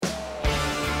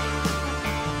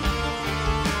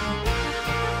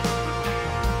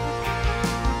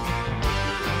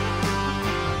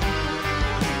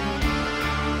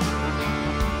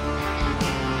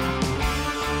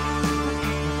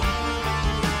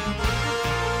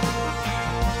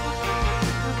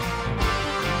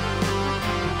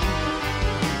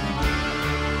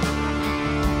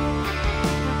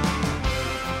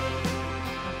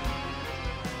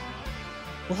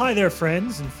hi there,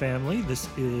 friends and family. This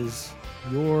is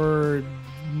your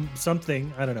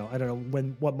something. I don't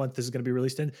know what month this is going to be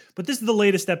released in, but this is the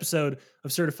latest episode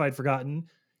of Certified Forgotten.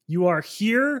 You are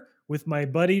here with my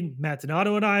buddy Matt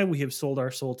Donato and I. We have sold our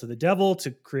soul to the devil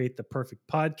to create the perfect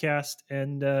podcast,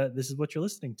 and this is what you're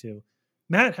listening to.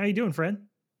 Matt, how you doing, friend?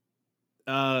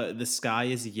 The sky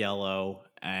is yellow,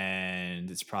 and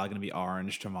it's probably going to be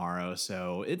orange tomorrow,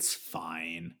 so it's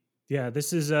fine. Yeah,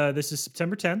 this is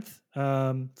September 10th.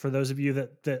 For those of you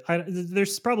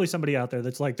there's probably somebody out there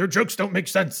that's like, their jokes don't make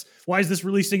sense. Why is this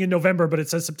releasing in November, but it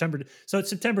says September? So it's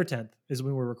September 10th is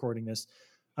when we're recording this.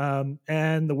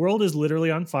 And the world is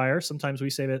literally on fire. Sometimes we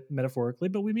say it metaphorically,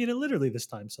 but we mean it literally this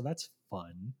time. So that's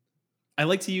fun. I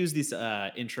like to use these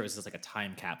intros as like a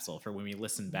time capsule for when we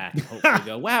listen back and hopefully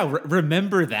go, wow,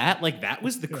 remember that? Like that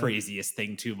was the craziest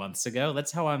thing 2 months ago.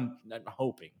 That's how I'm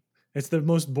hoping. It's the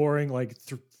most boring,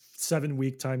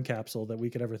 7-week time capsule that we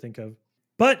could ever think of.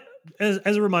 But as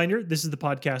a reminder, this is the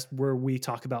podcast where we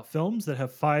talk about films that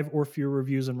have 5 or fewer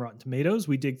reviews on Rotten Tomatoes.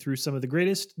 We dig through some of the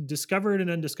greatest discovered and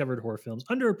undiscovered horror films,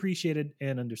 underappreciated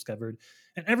and undiscovered.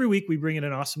 And every week we bring in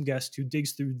an awesome guest who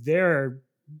digs through their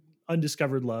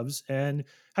undiscovered loves and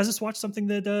has us watch something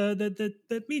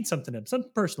that means something to them,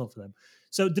 something personal for them.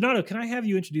 So Donato, can I have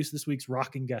you introduce this week's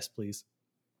rocking guest, please?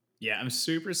 Yeah, I'm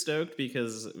super stoked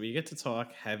because we get to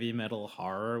talk heavy metal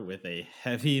horror with a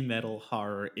heavy metal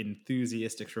horror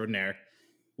enthusiast extraordinaire.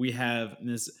 We have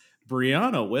Ms.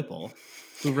 Brianna Whipple,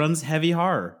 who runs Heavy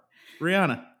Horror.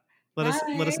 Brianna, let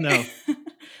us know.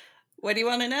 What do you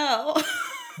want to know?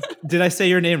 Did I say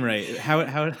your name right?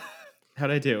 How'd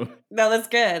I do? No, that's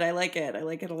good. I like it. I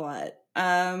like it a lot.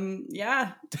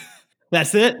 Yeah.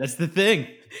 That's it. That's the thing.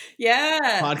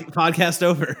 Yeah. Podcast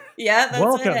over. Yeah, that's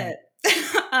Welcome. it.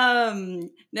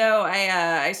 No,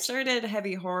 I started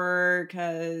Heavy Horror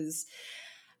because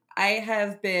I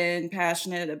have been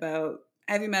passionate about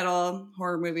heavy metal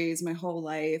horror movies my whole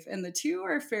life, and the two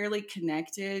are fairly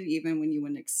connected even when you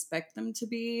wouldn't expect them to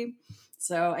be.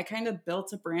 So I kind of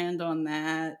built a brand on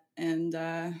that, and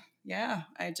yeah,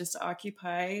 I just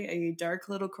occupy a dark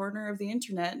little corner of the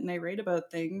internet, and I write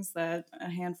about things that a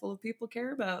handful of people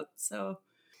care about. So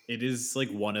it is like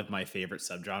one of my favorite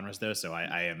subgenres, though. So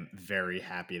I am very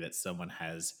happy that someone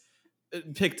has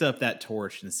picked up that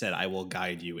torch and said, I will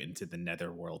guide you into the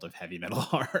netherworld of heavy metal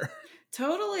horror.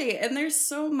 Totally. And there's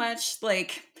so much,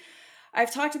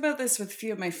 I've talked about this with a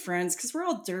few of my friends because we're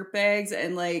all dirtbags,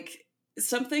 and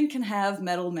something can have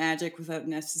metal magic without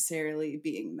necessarily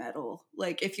being metal.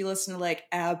 Like if you listen to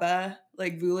ABBA,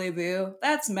 Voulez-Vous,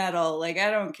 that's metal. I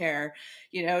don't care,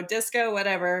 disco,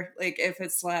 whatever. If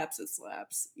it slaps, it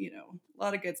slaps. A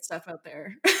lot of good stuff out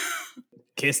there.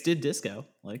 Kiss did disco.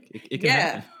 It can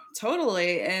happen.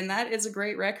 Totally. And that is a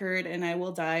great record, and I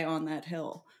will die on that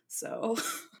hill. So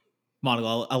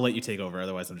Monica, I'll let you take over.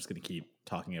 Otherwise, I'm just going to keep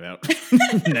talking about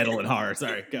metal and horror.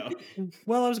 Sorry, go.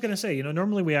 Well, I was going to say,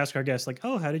 normally we ask our guests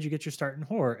how did you get your start in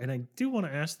horror? And I do want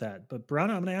to ask that, but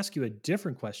Brianna, I'm going to ask you a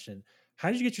different question. How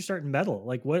did you get your start in metal?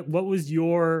 What was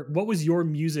your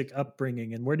music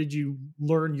upbringing, and where did you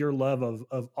learn your love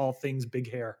of all things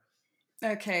big hair?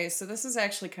 Okay, so this is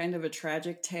actually kind of a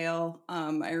tragic tale.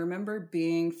 I remember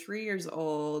being 3 years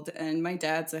old, and my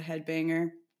dad's a headbanger.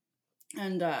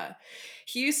 And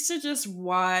he used to just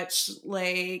watch,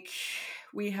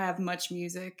 we have Much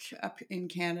Music up in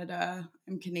Canada.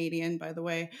 I'm Canadian, by the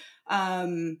way.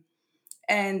 And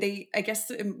I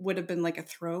guess it would have been a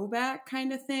throwback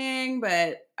kind of thing.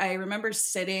 But I remember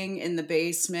sitting in the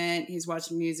basement. He's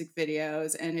watching music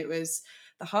videos, and it was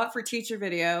the Hot for Teacher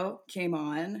video came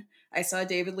on. I saw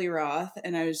David Lee Roth,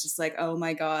 and I was just like, oh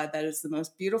my God, that is the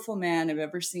most beautiful man I've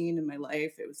ever seen in my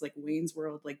life. It was like Wayne's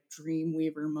World,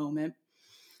 Dreamweaver moment,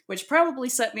 which probably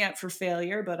set me up for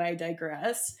failure, but I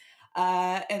digress.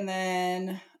 And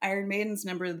then Iron Maiden's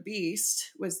Number of the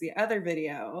Beast was the other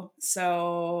video.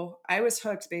 So I was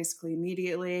hooked basically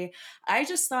immediately. I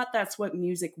just thought that's what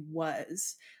music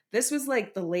was. This was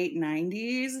the late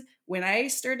 90s. When I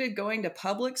started going to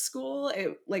public school,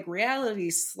 reality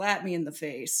slapped me in the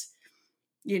face.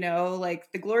 The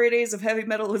glory days of heavy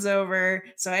metal was over.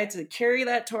 So I had to carry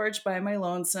that torch by my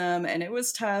lonesome, and it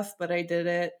was tough, but I did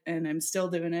it, and I'm still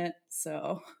doing it.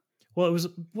 So, well,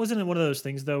 wasn't it one of those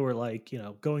things though, where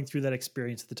going through that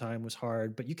experience at the time was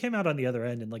hard, but you came out on the other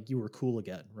end and you were cool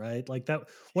again, right? That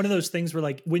one of those things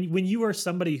where when you are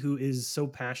somebody who is so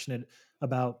passionate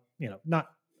about, not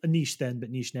a niche then, but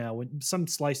niche now, when some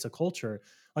slice of culture,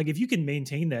 if you can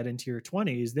maintain that into your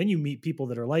 20s, then you meet people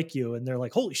that are like you, and they're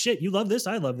like, holy shit, you love this,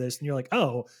 I love this. And you're like,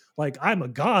 oh, I'm a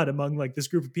god among this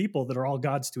group of people that are all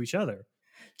gods to each other.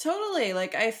 Totally.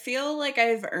 Like, I feel like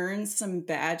I've earned some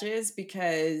badges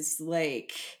because,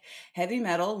 like, heavy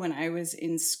metal when I was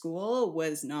in school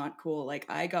was not cool. Like,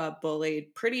 I got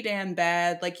bullied pretty damn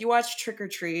bad. Like, you watch Trick or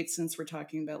Treat, since we're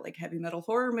talking about like heavy metal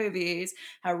horror movies,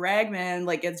 how Ragman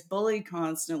like gets bullied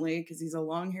constantly because he's a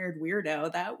long haired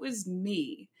weirdo. That was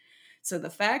me. So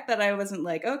the fact that I wasn't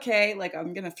like, okay, like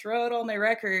I'm gonna throw out all my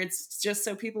records just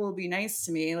so people will be nice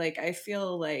to me, like I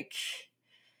feel like,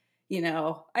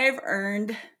 I've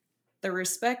earned the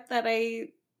respect that I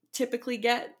typically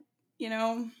get, you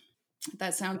know.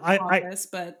 That sounds I, I pompous,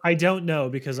 but I don't know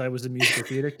because I was a musical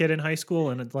theater kid in high school,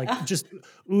 and it's like just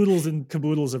oodles and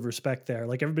caboodles of respect there.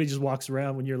 Like everybody just walks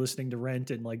around when you're listening to Rent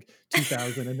in like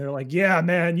 2000, and they're like, "Yeah,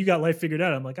 man, you got life figured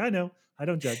out." I'm like, "I know, I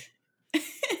don't judge."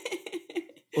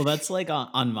 Well, that's like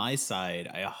on my side,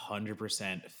 I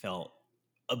 100% felt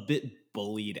a bit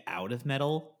bullied out of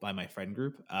metal by my friend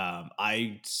group.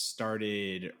 I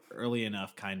started early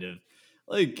enough, kind of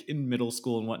like in middle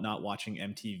school and whatnot, watching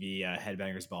MTV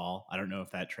Headbangers Ball. I don't know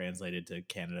if that translated to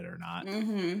Canada or not.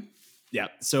 Mm-hmm. Yeah,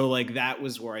 so like that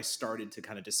was where I started to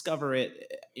kind of discover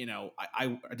it.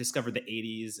 I discovered the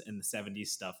 80s and the 70s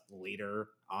stuff later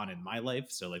on in my life.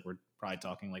 So like we're probably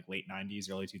talking like late 90s,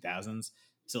 early 2000s.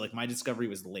 So like my discovery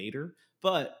was later.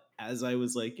 But as I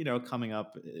was like, coming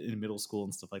up in middle school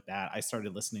and stuff like that, I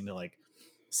started listening to like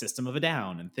System of a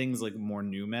Down and things like more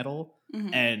new metal.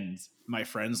 Mm-hmm. And my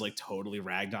friends like totally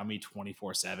ragged on me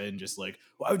 24/7, just like,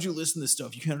 why would you listen to this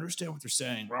stuff? You can't understand what they're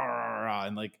saying. Rah, rah, rah.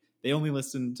 And like they only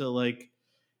listened to like,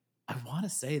 I want to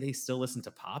say they still listened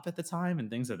to pop at the time and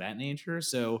things of that nature.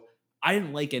 So I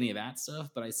didn't like any of that stuff,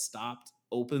 but I stopped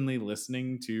openly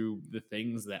listening to the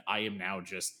things that I am now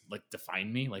just like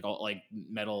define me. Like all like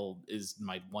metal is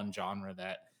my one genre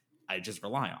that I just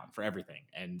rely on for everything.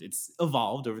 And it's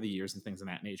evolved over the years and things of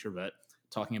that nature. But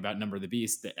talking about Number of the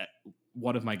Beast,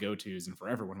 one of my go-tos and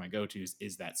forever one of my go-tos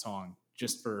is that song,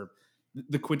 just for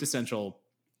the quintessential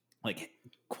like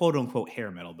quote unquote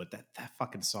hair metal, but that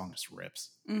fucking song just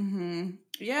rips. Mm-hmm.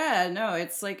 Yeah, no,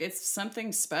 it's like it's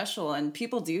something special, and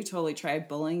people do totally try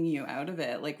bullying you out of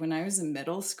it. Like when I was in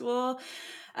middle school,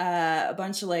 a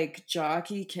bunch of like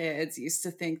jockey kids used to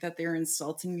think that they were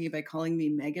insulting me by calling me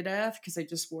Megadeth because I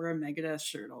just wore a Megadeth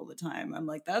shirt all the time. I'm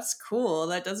like, that's cool.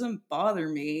 That doesn't bother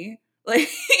me. Like,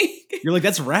 You're like,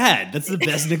 that's rad. That's the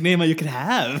best nickname you could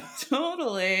have.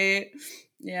 totally.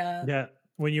 Yeah. Yeah,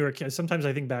 when you were a kid, sometimes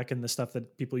I think back in the stuff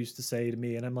that people used to say to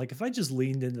me, and I'm like, if I just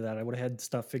leaned into that, I would have had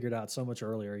stuff figured out so much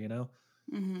earlier, you know?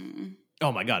 Mm-hmm.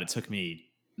 Oh my god, it took me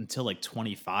until like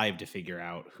 25 to figure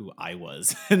out who I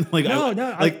was. And like No, I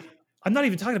no, like I'm not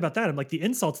even talking about that. I'm like the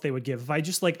insults they would give. If I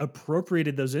just like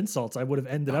appropriated those insults, I would have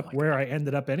ended oh up my where god. I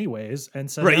ended up anyways.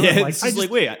 And so Right, now yeah, I'm like, it's just like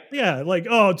wait, yeah, like,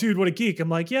 oh, dude, what a geek. I'm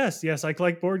like, yes, I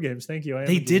collect board games. Thank you. I am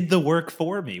they a geek. did the work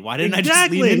for me. Why didn't I just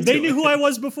lean Exactly. into They knew it? who I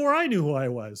was before I knew who I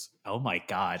was. Oh my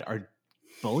god, are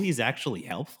bullies actually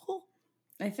helpful?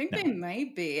 I think No. they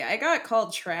might be. I got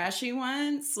called trashy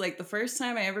once. Like the first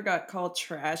time I ever got called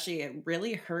trashy, it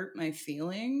really hurt my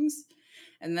feelings.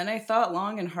 And then I thought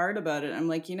long and hard about it. I'm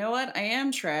like, you know what? I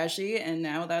am trashy, and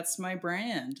now that's my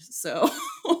brand. So,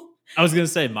 I was gonna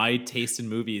say my taste in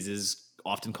movies is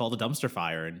often called a dumpster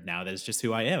fire, and now that's just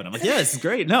who I am. And I'm like, yeah, this is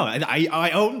great. No, I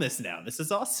own this now. This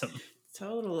is awesome.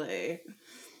 totally.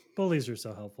 Bullies are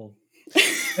so helpful.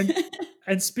 And,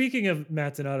 and speaking of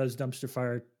Matt Donato's dumpster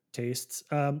fire tastes,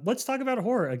 let's talk about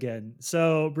horror again.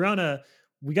 So, Brianna,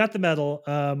 we got the metal.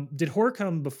 Did horror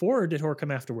come before or did horror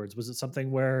come afterwards? Was it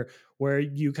something where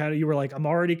you were like, I'm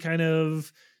already kind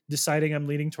of deciding I'm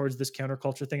leaning towards this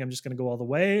counterculture thing, I'm just going to go all the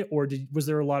way? Or was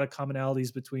there a lot of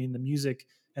commonalities between the music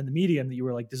and the medium that you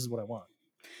were like, this is what I want?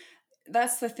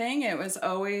 That's the thing. It was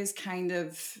always kind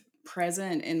of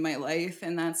present in my life.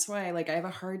 And that's why, like, I have a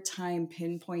hard time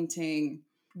pinpointing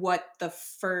what the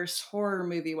first horror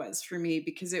movie was for me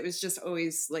because it was just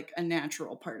always like a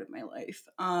natural part of my life.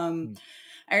 Hmm.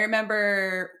 I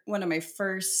remember one of my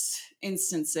first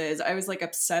instances, I was like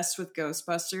obsessed with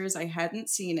Ghostbusters. I hadn't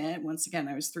seen it. Once again,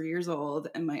 I was 3 years old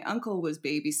and my uncle was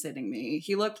babysitting me.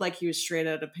 He looked like he was straight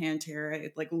out of Pantera. He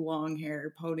had like long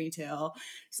hair, ponytail.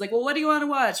 He's like, well, what do you want to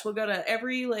watch? We'll go to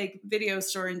every like video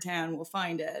store in town. We'll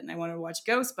find it. And I wanted to watch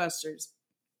Ghostbusters.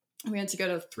 We had to go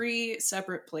to 3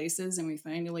 separate places and we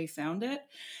finally found it.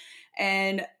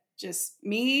 And just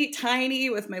me,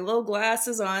 tiny, with my little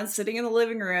glasses on, sitting in the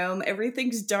living room.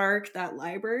 Everything's dark. That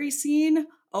library scene,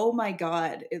 oh my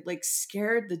God, it like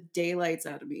scared the daylights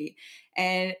out of me.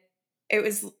 And it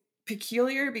was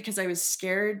peculiar because I was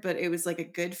scared, but it was like a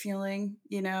good feeling,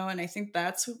 you know? And I think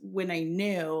that's when I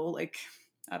knew, like,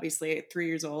 obviously at 3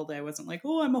 years old, I wasn't like,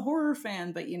 oh, I'm a horror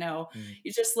fan. But, you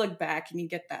just look back and you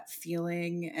get that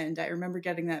feeling. And I remember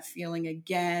getting that feeling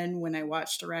again when I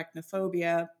watched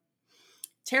Arachnophobia.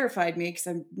 Terrified me because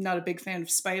I'm not a big fan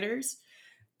of spiders.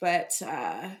 But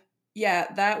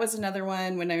yeah, that was another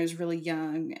one when I was really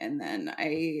young. And then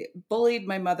I bullied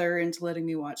my mother into letting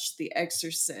me watch The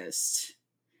Exorcist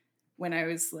when I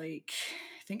was like,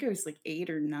 I think I was like 8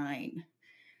 or 9.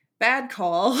 Bad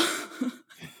call.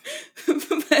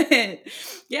 But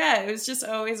yeah, it was just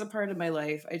always a part of my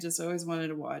life. I just always wanted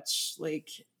to watch like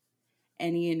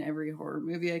any and every horror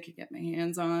movie I could get my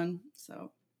hands on.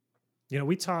 So,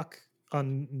 We talk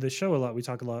on the show a lot. We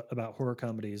talk a lot about horror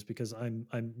comedies because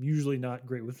I'm usually not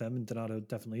great with them, and Donato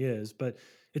definitely is. But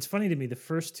it's funny to me, the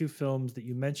first two films that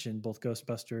you mentioned, both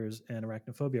Ghostbusters and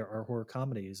Arachnophobia, are horror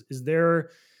comedies. Is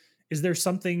there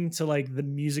something to like the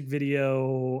music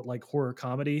video, like horror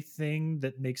comedy thing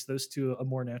that makes those two a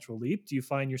more natural leap? Do you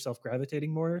find yourself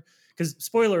gravitating more? Because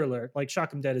spoiler alert, like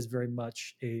Shock 'em Dead is very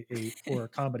much a horror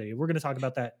comedy. We're going to talk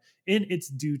about that in its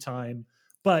due time.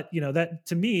 But that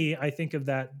to me, I think of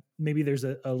that, maybe there's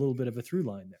a little bit of a through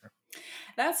line there.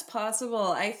 that's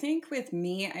possible. I think with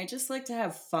me, I just like to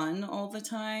have fun all the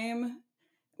time,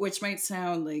 which might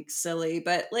sound like silly,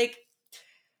 but like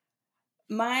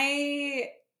my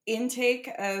intake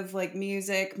of like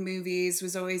music, movies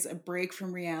was always a break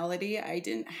from reality. I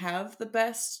didn't have the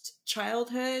best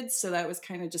childhood, so that was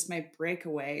kind of just my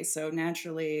breakaway. So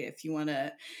naturally, if you want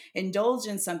to indulge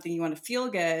in something, you want to feel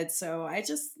good. So I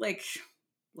just like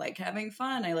having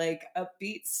fun. I like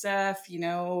upbeat stuff,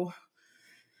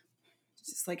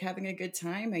 just like having a good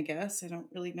time, I guess. I don't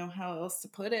really know how else to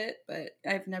put it, but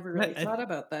I've never really thought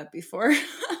about that before.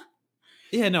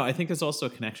 Yeah, no, I think there's also a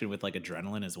connection with like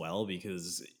adrenaline as well,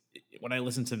 because when I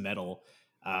listen to metal,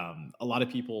 a lot of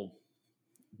people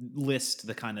list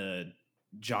the kind of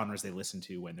genres they listen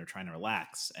to when they're trying to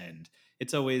relax. And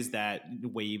it's always that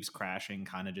waves crashing,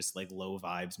 kind of just like low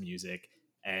vibes music.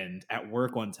 And at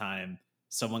work one time,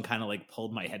 someone kind of like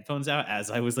pulled my headphones out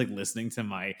as I was like listening to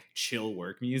my chill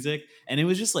work music. And it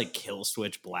was just like Kill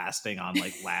Switch blasting on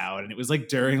like loud. And it was like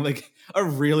during like a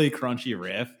really crunchy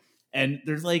riff. And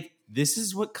there's like, this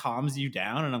is what calms you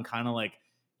down. And I'm kind of like,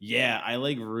 yeah, I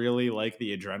like really like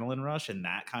the adrenaline rush, and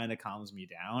that kind of calms me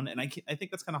down. And I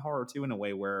think that's kind of horror too, in a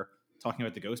way where talking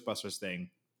about the Ghostbusters thing,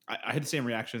 I had the same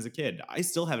reaction as a kid. I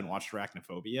still haven't watched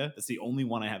Arachnophobia. That's the only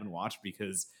one I haven't watched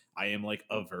because I am like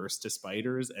averse to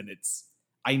spiders, and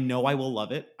I know I will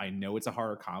love it. I know it's a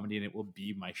horror comedy and it will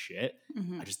be my shit.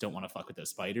 Mhm. I just don't want to fuck with those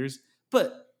spiders.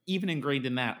 But even ingrained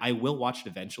in that, I will watch it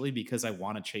eventually because I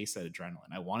want to chase that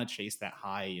adrenaline. I want to chase that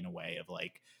high in a way of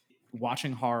like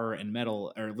watching horror and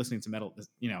metal or listening to metal.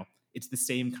 It's the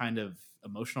same kind of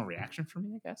emotional reaction for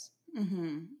me, I guess.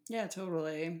 Mhm. Yeah,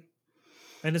 totally.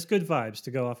 And it's good vibes,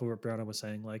 to go off of what Brianna was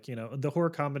saying. Like, the horror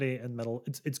comedy and metal,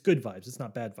 it's good vibes. It's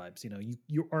not bad vibes.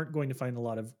 You aren't going to find a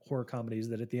lot of horror comedies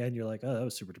that at the end you're like, oh, that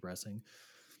was super depressing.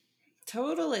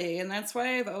 Totally. And that's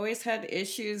why I've always had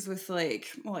issues with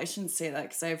well, I shouldn't say that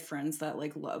because I have friends that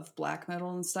like love black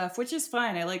metal and stuff, which is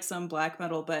fine. I like some black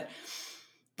metal, but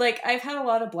like I've had a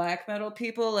lot of black metal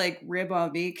people like rib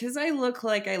on me because I look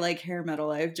like I like hair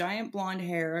metal. I have giant blonde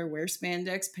hair, I wear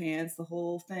spandex pants, the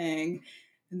whole thing.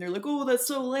 And they're like, oh, that's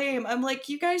so lame. I'm like,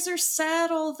 you guys are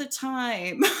sad all the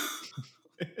time.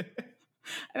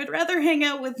 I would rather hang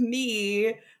out with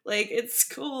me. Like, it's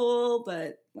cool,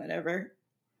 but whatever.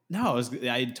 No,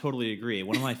 I totally agree.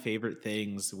 One of my favorite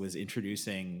things was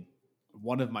introducing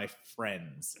one of my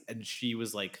friends, and she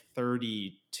was like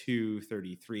 32,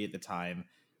 33 at the time,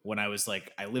 when I was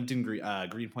like, I lived in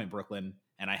Greenpoint, Brooklyn,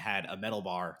 and I had a metal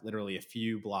bar literally a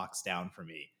few blocks down from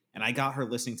me. And I got her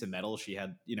listening to metal. She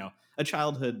had, a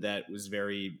childhood that was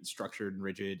very structured and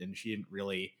rigid, and she didn't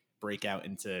really break out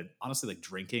into honestly like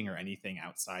drinking or anything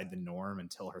outside the norm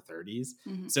until her 30s.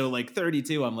 Mm-hmm. So like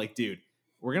 32, I'm like, dude,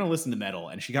 we're going to listen to metal.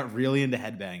 And she got really into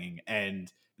headbanging,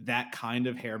 and that kind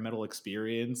of hair metal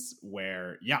experience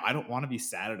where, yeah, I don't want to be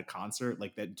sad at a concert,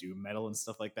 like that doom metal and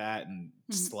stuff like that, and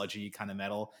sludgy kind of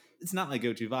metal. It's not my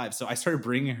go-to vibe. So I started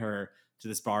bringing her to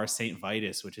this bar, St.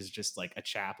 Vitus, which is just like a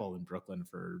chapel in Brooklyn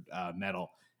for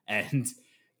metal. And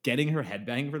getting her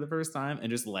headbang for the first time and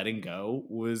just letting go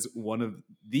was one of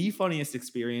the funniest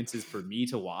experiences for me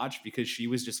to watch, because she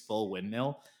was just full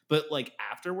windmill. But like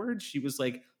afterwards, she was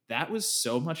like, that was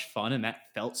so much fun and that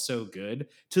felt so good,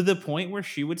 to the point where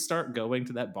she would start going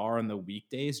to that bar on the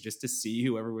weekdays just to see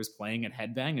whoever was playing at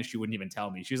headbang, and she wouldn't even tell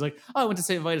me. She was like, oh, I went to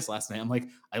St. Vitus last night. I'm like,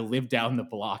 I live down the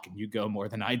block and you go more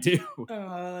than I do.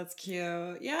 Oh, that's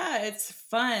cute. Yeah, it's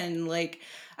fun. Like,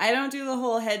 I don't do the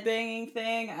whole headbanging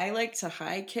thing. I like to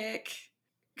high kick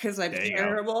because I'm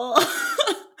terrible.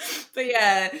 But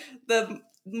yeah, the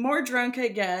more drunk I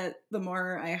get, the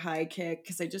more I high kick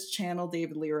because I just channel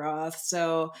David Lee Roth.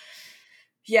 So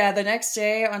yeah, the next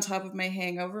day on top of my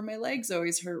hangover, my legs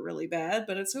always hurt really bad,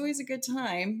 but it's always a good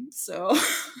time. So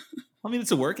I mean,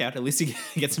 it's a workout. At least you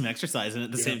get some exercise in it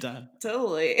at the Yeah. same time.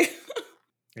 totally.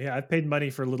 Yeah, I've paid money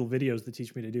for little videos that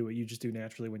teach me to do what you just do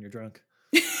naturally when you're drunk.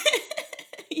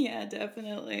 Yeah,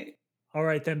 definitely. All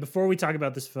right, then before we talk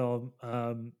about this film,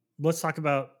 let's talk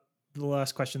about the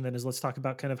last question. Then is let's talk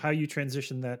about kind of how you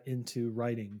transition that into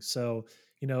writing. So,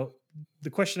 you know, the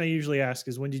question I usually ask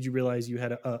is, when did you realize you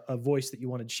had a voice that you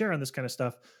wanted to share on this kind of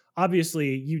stuff?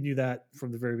 Obviously, you knew that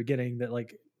from the very beginning that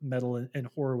like metal and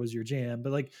horror was your jam.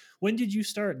 But like, when did you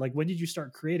start? Like, when did you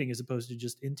start creating as opposed to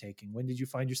just intaking? When did you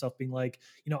find yourself being like,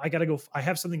 you know, I got to go, I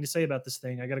have something to say about this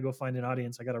thing. I got to go find an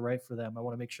audience. I got to write for them. I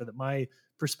want to make sure that my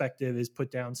perspective is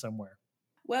put down somewhere.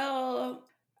 Well,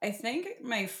 I think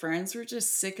my friends were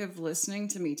just sick of listening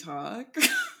to me talk.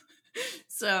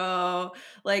 So,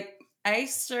 like, I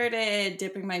started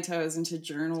dipping my toes into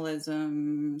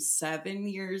journalism 7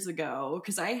 years ago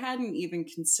because I hadn't even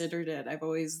considered it. I've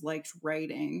always liked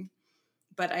writing.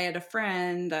 But I had a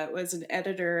friend that was an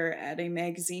editor at a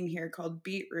magazine here called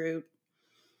Beetroot.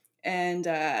 And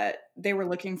they were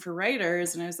looking for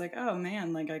writers. And I was like, oh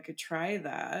man, like I could try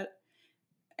that.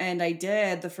 And I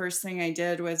did. The first thing I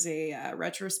did was a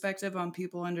retrospective on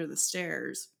People Under the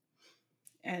Stairs.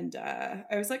 And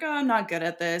I was like, oh, I'm not good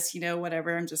at this, you know,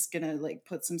 whatever. I'm just going to like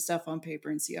put some stuff on paper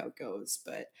and see how it goes.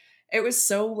 But it was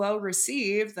so well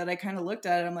received that I kind of looked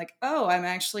at it. I'm like, oh, I'm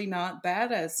actually not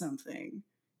bad at something,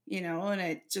 you know, and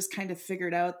I just kind of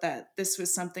figured out that this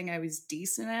was something I was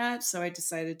decent at. So I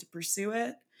decided to pursue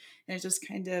it. And it just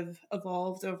kind of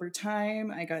evolved over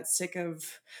time. I got sick of,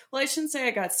 well, I shouldn't say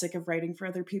I got sick of writing for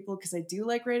other people because I do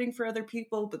like writing for other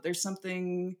people, but there's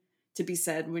something to be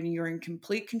said when you're in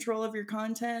complete control of your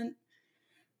content.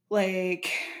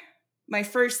 Like, my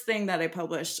first thing that I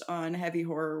published on Heavy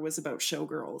Horror was about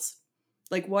Showgirls.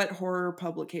 Like, what horror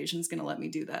publication is going to let me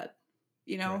do that?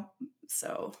 You know? Right.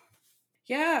 So,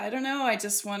 yeah, I don't know. I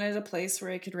just wanted a place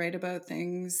where I could write about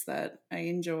things that I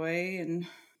enjoy, and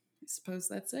I suppose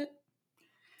that's it.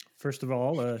 First of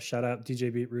all, shout out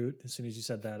DJ Beetroot. As soon as you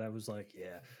said that, I was like,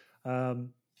 yeah.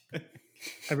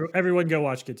 Everyone go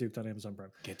watch Get Duked on Amazon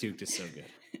Prime. Get Duked is so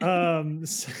good.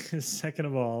 Second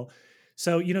of all,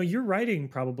 so, you know, you're writing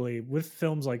probably with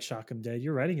films like Shock 'Em Dead,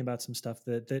 you're writing about some stuff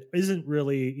that isn't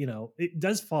really, you know, it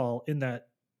does fall in that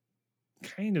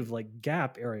kind of like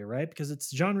gap area, right? Because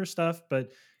it's genre stuff,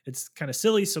 but it's kind of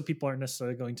silly. So people aren't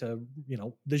necessarily going to, you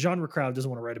know, the genre crowd doesn't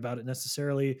want to write about it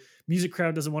necessarily. Music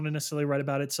crowd doesn't want to necessarily write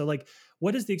about it. So like,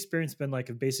 what has the experience been like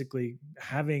of basically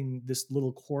having this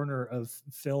little corner of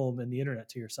film and the internet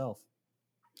to yourself?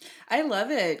 I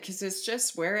love it because it's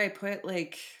just where I put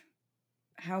like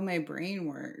how my brain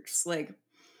works. Like,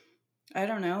 I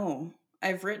don't know.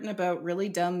 I've written about really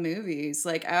dumb movies.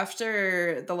 Like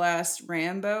after the last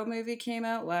Rambo movie came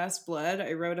out, Last Blood,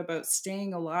 I wrote about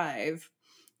Staying Alive,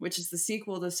 which is the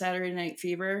sequel to Saturday Night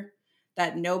Fever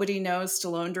that nobody knows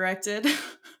Stallone directed.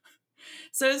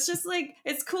 So it's just like,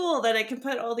 it's cool that I can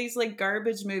put all these like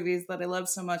garbage movies that I love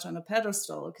so much on a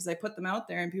pedestal because I put them out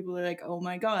there and people are like, oh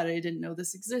my God, I didn't know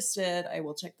this existed. I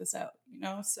will check this out, you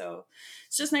know? So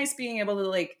it's just nice being able to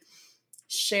like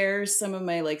share some of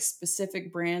my like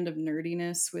specific brand of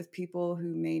nerdiness with people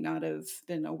who may not have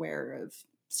been aware of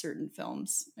certain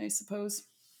films, I suppose.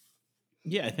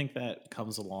 Yeah, I think that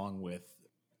comes along with,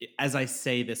 as I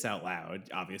say this out loud,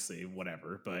 obviously,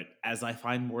 whatever, but as I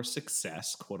find more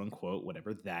success, quote unquote,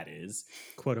 whatever that is,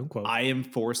 quote unquote, I am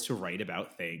forced to write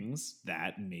about things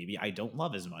that maybe I don't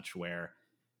love as much, where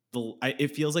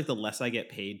it feels like the less I get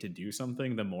paid to do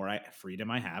something, the more freedom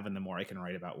I have and the more I can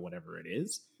write about whatever it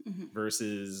is,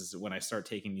 versus when I start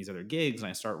taking these other gigs and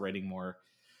I start writing more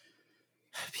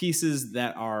pieces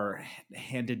that are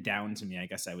handed down to me, I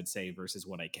guess I would say, versus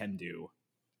what I can do.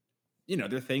 You know,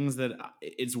 they're things that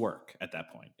it's work at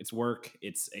that point. It's work.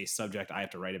 It's a subject I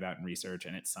have to write about and research.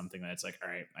 And it's something that's like, all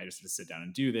right, I just have to sit down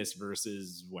and do this,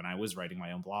 versus when I was writing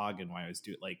my own blog and when I was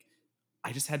doing, like,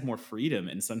 I just had more freedom.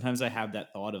 And sometimes I have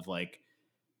that thought of like,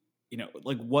 you know,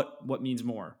 like what means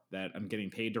more, that I'm getting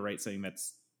paid to write something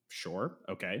that's sure.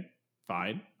 Okay,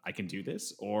 fine. I can do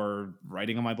this, or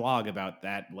writing on my blog about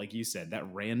that, like you said,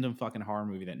 that random fucking horror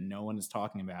movie that no one is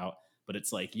talking about, but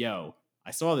it's like, yo, I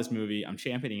saw this movie. I'm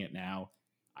championing it now.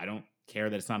 I don't care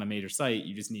that it's not a major site.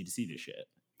 You just need to see this shit.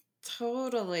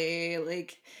 Totally.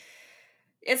 Like,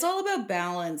 it's all about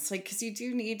balance. Like, because you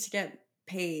do need to get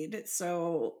paid.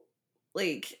 So,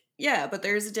 like, Yeah, but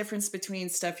there's a difference between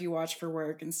stuff you watch for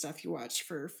work and stuff you watch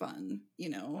for fun, you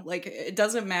know? Like, it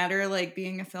doesn't matter. Like,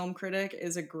 being a film critic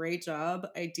is a great job.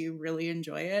 I do really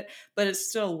enjoy it, but it's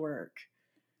still work.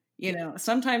 You know,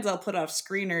 sometimes I'll put off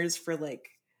screeners for like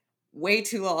way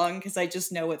too long because I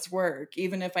just know it's work.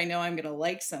 Even if I know I'm going to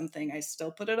like something, I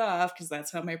still put it off because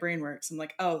that's how my brain works. I'm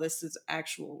like, oh, this is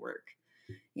actual work,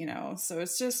 you know? So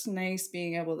it's just nice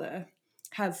being able to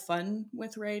have fun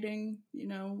with writing, you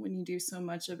know, when you do so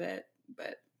much of it.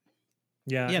 But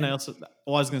yeah, and I also,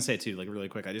 well, I was gonna say too, like really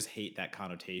quick, I just hate that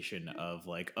connotation of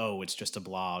like, oh, it's just a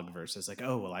blog versus like,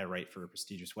 oh, well, I write for a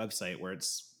prestigious website, where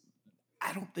it's,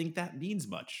 I don't think that means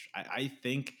much. I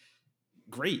think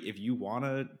great if you want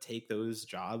to take those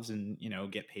jobs and, you know,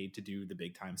 get paid to do the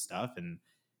big time stuff and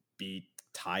be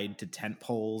tied to tent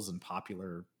poles and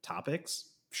popular topics.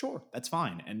 Sure, that's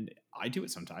fine. And I do it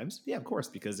sometimes. Yeah, of course,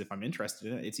 because if I'm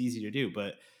interested in it, it's easy to do.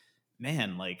 But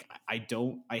man, like I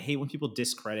hate when people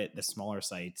discredit the smaller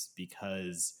sites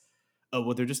because, oh,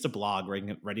 well, they're just a blog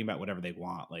writing about whatever they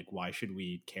want. Like, why should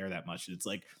we care that much? It's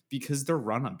like, because they're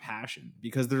run on passion,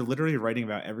 because they're literally writing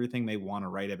about everything they want to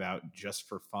write about just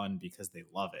for fun because they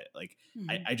love it. Like,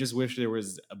 I just wish there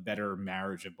was a better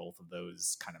marriage of both of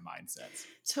those kind of mindsets.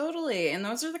 Totally. And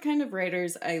those are the kind of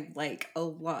writers I like a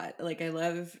lot. Like, I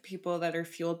love people that are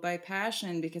fueled by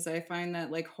passion because I find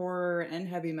that like horror and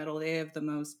heavy metal, they have the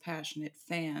most passionate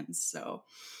fans. So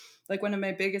like one of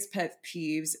my biggest pet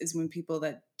peeves is when people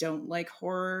that don't like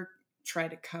horror try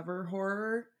to cover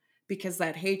horror because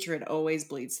that hatred always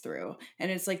bleeds through.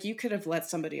 And it's like, you could have let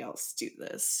somebody else do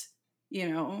this, you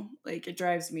know, like it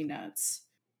drives me nuts.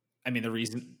 I mean, the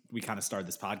reason we kind of started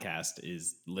this podcast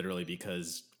is literally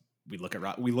because we looked at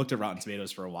Rotten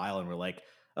Tomatoes for a while and we're like,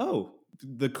 oh,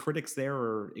 the critics there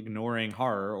are ignoring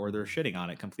horror or they're shitting on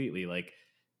it completely. Like,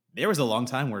 there was a long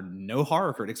time where no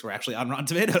horror critics were actually on Rotten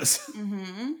Tomatoes.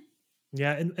 Mm-hmm.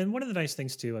 Yeah, and one of the nice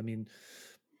things too, I mean,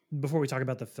 before we talk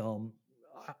about the film,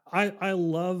 I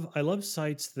love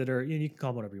sites that are, you can call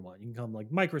them whatever you want. You can call them like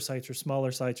microsites or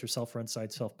smaller sites or self-run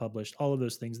sites, self-published, all of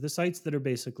those things. The sites that are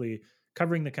basically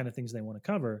covering the kind of things they want to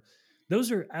cover,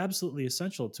 those are absolutely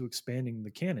essential to expanding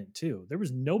the canon too. There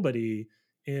was nobody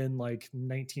in like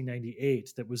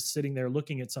 1998 that was sitting there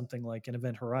looking at something like an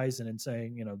Event Horizon and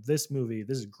saying, you know, this movie,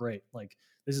 this is great. Like,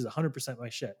 this is 100% my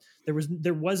shit.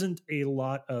 There wasn't a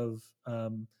lot of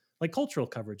like cultural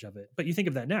coverage of it, but you think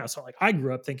of that now. So like, I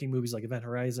grew up thinking movies like Event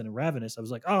Horizon and Ravenous. I was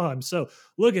like, oh,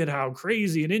 look at how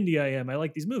crazy and indie I am. I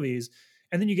like these movies.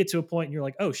 And then you get to a point and you're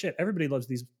like, oh shit, everybody loves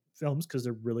these films because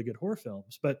they're really good horror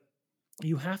films. But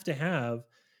you have to have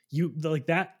like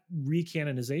that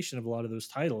recanonization of a lot of those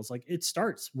titles. Like, it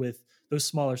starts with those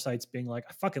smaller sites being like,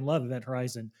 I fucking love Event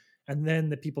Horizon. And then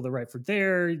the people that write for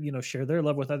there, you know, share their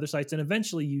love with other sites. And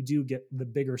eventually you do get the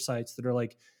bigger sites that are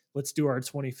like, let's do our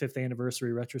 25th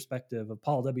anniversary retrospective of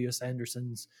Paul W.S.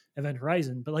 Anderson's Event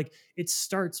Horizon. But like, it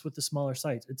starts with the smaller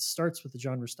sites. It starts with the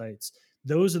genre sites.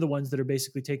 Those are the ones that are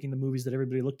basically taking the movies that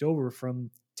everybody looked over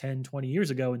from 10, 20 years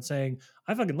ago and saying,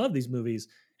 I fucking love these movies.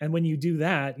 And when you do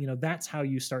that, you know, that's how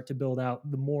you start to build out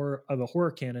the more of a horror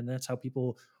canon. That's how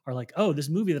people are like, oh, this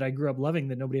movie that I grew up loving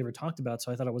that nobody ever talked about,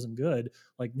 so I thought it wasn't good.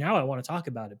 Like, now I want to talk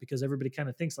about it because everybody kind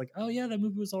of thinks like, oh yeah, that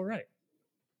movie was all right.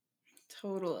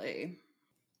 Totally.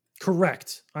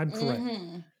 Correct. I'm correct.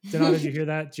 Mm-hmm. Donato, did you hear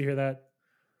that? Did you hear that?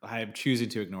 I am choosing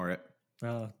to ignore it.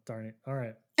 Oh, darn it. All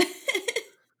right.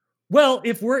 Well,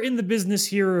 if we're in the business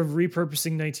here of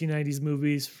repurposing 1990s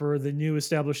movies for the new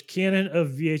established canon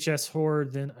of VHS horror,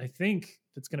 then I think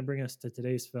that's going to bring us to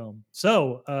today's film.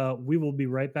 So we will be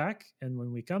right back. And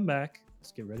when we come back,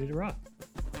 let's get ready to rock.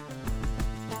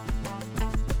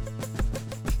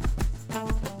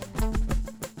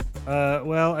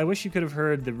 Well, I wish you could have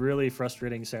heard the really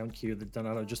frustrating sound cue that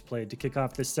Donato just played to kick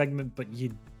off this segment, but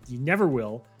you never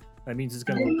will. That means it's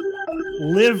going to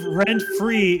live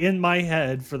rent-free in my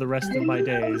head for the rest of my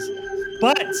days.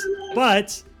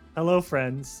 But hello,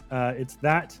 friends. It's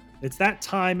that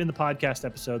time in the podcast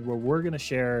episode where we're going to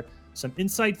share some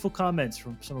insightful comments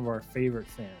from some of our favorite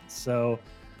fans. So,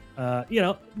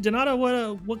 Donato, what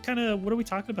are we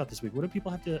talking about this week? What do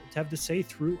people have to say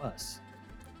through us?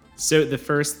 So the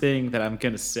first thing that I'm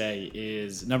going to say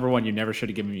is, number one, you never should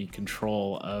have given me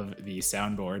control of the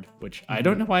soundboard, which I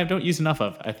don't know why I don't use enough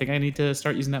of. I think I need to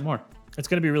start using that more. It's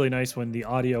going to be really nice when the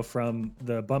audio from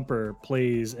the bumper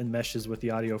plays and meshes with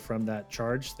the audio from that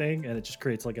charge thing, and it just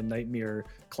creates like a nightmare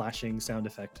clashing sound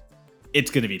effect. It's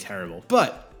going to be terrible.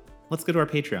 But let's go to our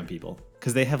Patreon people,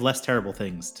 because they have less terrible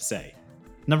things to say.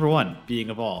 Number one, being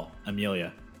of all,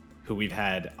 Amelia, who we've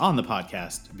had on the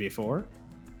podcast before.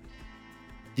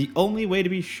 The only way to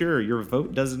be sure your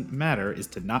vote doesn't matter is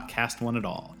to not cast one at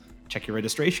all. Check your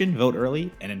registration, vote early,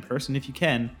 and in person if you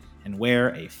can, and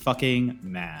wear a fucking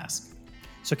mask.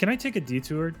 So can I take a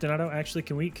detour, Donato? Actually,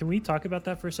 can we talk about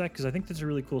that for a sec? Because I think that's a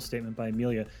really cool statement by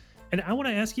Amelia. And I want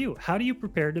to ask you, how do you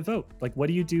prepare to vote? Like, what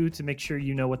do you do to make sure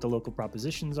you know what the local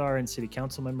propositions are and city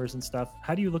council members and stuff?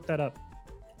 How do you look that up?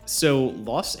 So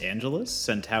Los Angeles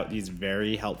sent out these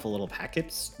very helpful little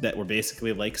packets that were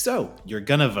basically like, so you're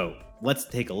gonna vote. Let's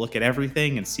take a look at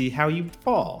everything and see how you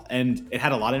fall. And it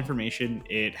had a lot of information.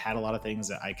 It had a lot of things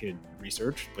that I could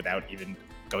research without even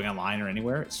going online or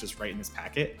anywhere. It's just right in this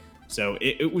packet. So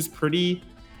it was pretty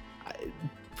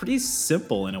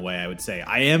simple in a way, I would say.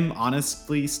 I am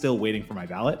honestly still waiting for my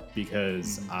ballot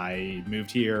because I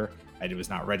moved here. I was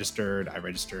not registered. I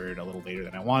registered a little later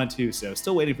than I wanted to. So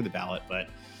still waiting for the ballot. But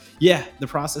yeah, the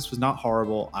process was not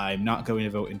horrible. I'm not going to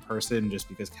vote in person just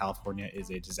because California is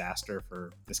a disaster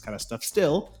for this kind of stuff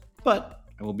still. But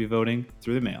I will be voting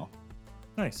through the mail.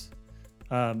 Nice.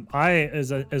 I,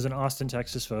 as an Austin,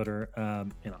 Texas voter,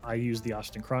 I use the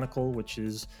Austin Chronicle, which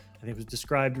is, I think, was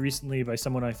described recently by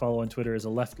someone I follow on Twitter as a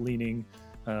left-leaning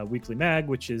weekly mag,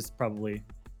 which is probably,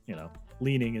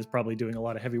 leaning is probably doing a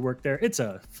lot of heavy work there. It's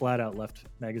a flat-out left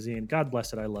magazine. God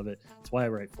bless it. I love it. That's why I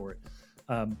write for it.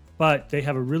 But they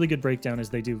have a really good breakdown, as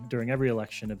they do during every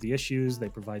election, of the issues. They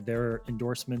provide their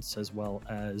endorsements as well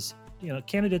as,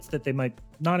 candidates that they might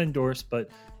not endorse, but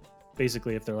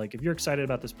basically if they're like, if you're excited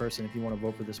about this person, if you want to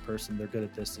vote for this person, they're good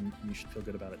at this and you should feel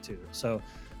good about it too. So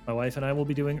my wife and I will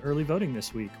be doing early voting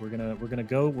this week. We're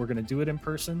gonna do it in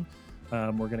person.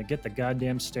 We're gonna get the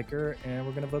goddamn sticker and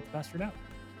we're gonna vote the bastard out.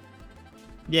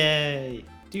 Yay!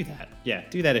 Do that. Yeah,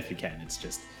 do that if you can. It's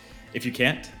just, if you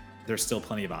can't, there's still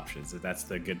plenty of options. That's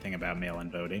the good thing about mail-in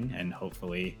voting, and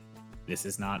hopefully this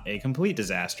is not a complete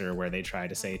disaster where they try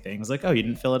to say things like, oh, you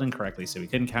didn't fill it in correctly, so we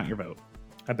couldn't count your vote.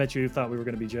 I bet you thought we were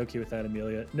going to be jokey with that,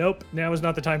 Amelia. Nope, now is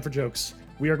not the time for jokes.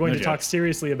 We are going to talk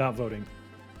seriously about voting.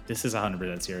 This is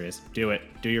 100% serious. Do it.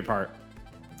 Do your part.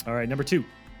 All right, number two.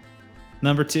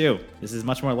 This is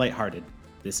much more lighthearted.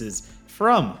 This is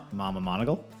from Mama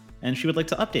Monagle, and she would like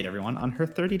to update everyone on her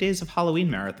 30 Days of Halloween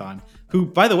marathon, who,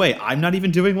 by the way, I'm not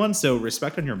even doing one, so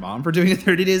respect on your mom for doing a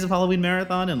 30 Days of Halloween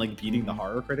marathon and beating the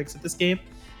horror critics at this game.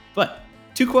 But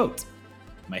 2 quotes.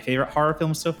 My favorite horror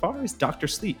film so far is Dr.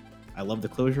 Sleep. I love the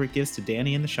closure it gives to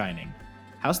Danny in The Shining.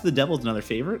 House of the Devil is another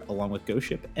favorite, along with Ghost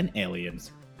Ship and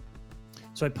Aliens.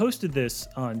 So I posted this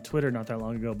on Twitter not that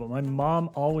long ago, but my mom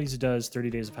always does 30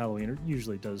 Days of Halloween, or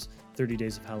usually does 30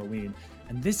 Days of Halloween.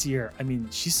 And this year,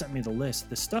 she sent me the list.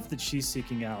 The stuff that she's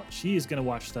seeking out, she is going to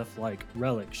watch stuff like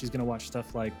Relic. She's going to watch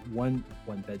stuff like One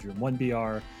Bedroom,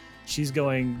 1BR. She's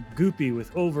going goopy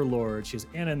with Overlord. She has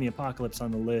Anna and the Apocalypse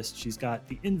on the list. She's got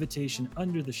The Invitation,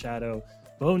 Under the Shadow,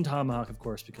 Bone Tomahawk, of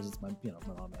course, because it's my mom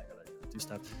and I gotta do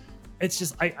stuff. It's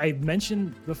just, I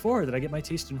mentioned before that I get my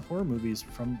taste in horror movies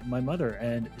from my mother,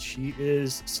 and she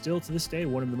is still to this day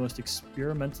one of the most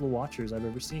experimental watchers I've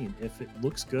ever seen. If it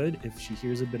looks good, if she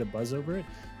hears a bit of buzz over it,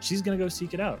 she's gonna go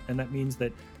seek it out. And that means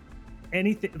that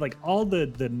anything, like all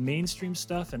the mainstream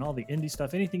stuff and all the indie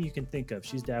stuff, anything you can think of,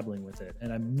 she's dabbling with it.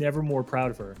 And I'm never more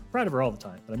proud of her. Proud of her all the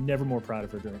time, but I'm never more proud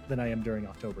of her than I am during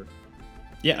October.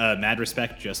 Yeah, mad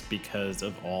respect, just because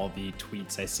of all the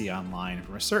tweets I see online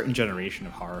from a certain generation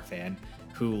of horror fan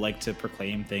who like to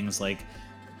proclaim things like,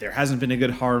 there hasn't been a good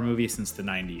horror movie since the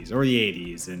 90s or the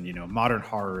 80s, and modern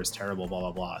horror is terrible, blah,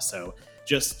 blah, blah. So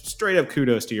just straight up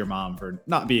kudos to your mom for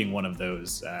not being one of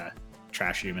those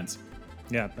trash humans.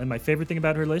 Yeah, and my favorite thing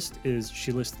about her list is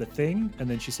she lists The Thing, and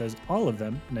then she says all of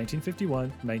them, 1951,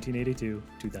 1982,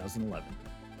 2011.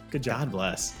 Good job. God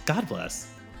bless. God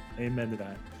bless. Amen to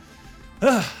that.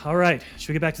 All right, should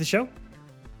we get back to the show?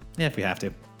 Yeah, if we have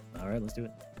to. All right, let's do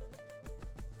it.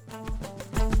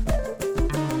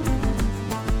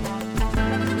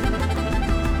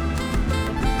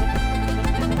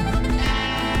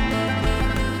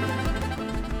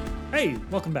 Hey,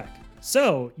 welcome back.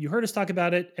 So you heard us talk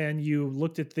about it and you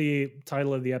looked at the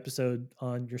title of the episode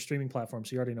on your streaming platform,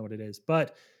 so you already know what it is.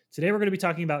 But today we're going to be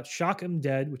talking about Shock 'Em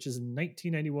Dead, which is a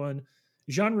 1991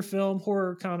 genre film,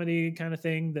 horror comedy kind of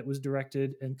thing that was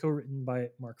directed and co-written by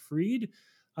Mark Freed.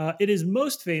 It is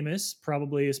most famous,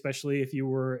 probably, especially if you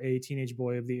were a teenage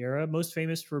boy of the era, most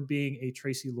famous for being a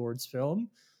Tracy Lords film.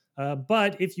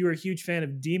 But if you're a huge fan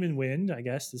of Demon Wind, I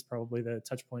guess is probably the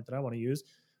touch point that I want to use.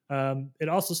 It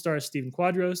also stars Stephen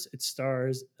Quadros. It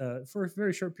stars, for a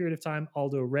very short period of time,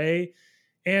 Aldo Ray.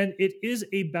 And it is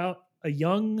about a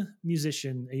young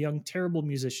musician, a young, terrible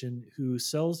musician who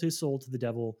sells his soul to the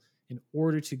devil in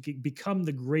order to become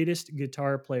the greatest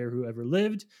guitar player who ever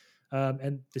lived.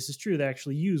 And this is true. They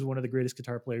actually use one of the greatest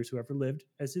guitar players who ever lived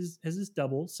as his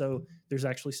double. So there's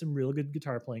actually some real good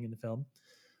guitar playing in the film.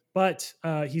 But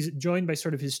he's joined by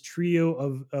sort of his trio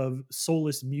of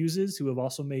soulless muses who have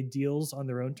also made deals on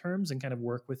their own terms and kind of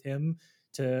work with him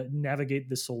to navigate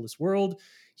the soulless world.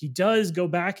 He does go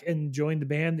back and join the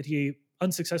band that he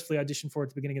unsuccessfully auditioned for at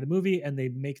the beginning of the movie, and they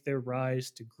make their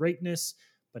rise to greatness.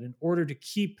 But in order to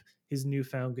keep his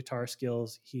newfound guitar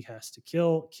skills, he has to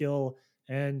kill,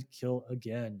 and kill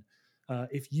again.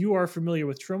 If you are familiar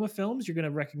with Troma films, you're going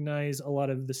to recognize a lot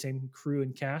of the same crew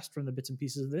and cast from the bits and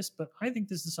pieces of this. But I think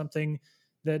this is something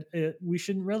that we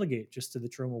shouldn't relegate just to the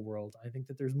Troma world. I think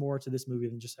that there's more to this movie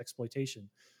than just exploitation.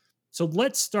 So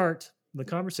let's start the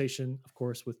conversation, of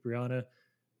course, with Brianna.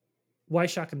 Why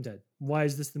Shock 'Em Dead? Why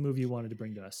is this the movie you wanted to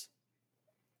bring to us?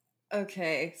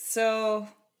 Okay, so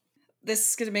this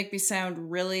is going to make me sound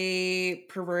really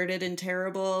perverted and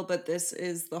terrible, but this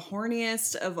is the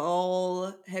horniest of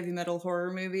all heavy metal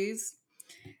horror movies.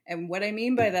 And what I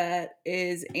mean by that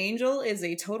is Angel is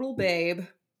a total babe.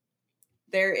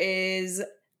 There is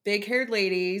big-haired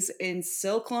ladies in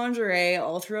silk lingerie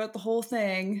all throughout the whole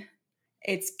thing.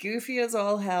 It's goofy as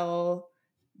all hell.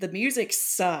 The music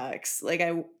sucks. Like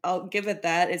I'll give it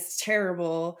that. It's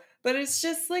terrible. But it's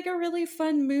just like a really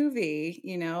fun movie,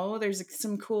 you know? There's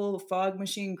some cool fog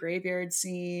machine graveyard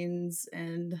scenes,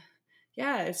 and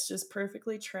yeah, it's just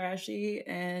perfectly trashy.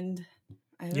 And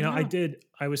I don't know.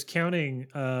 I was counting.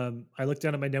 I looked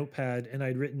down at my notepad and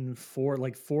I'd written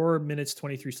 4 minutes,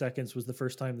 23 seconds was the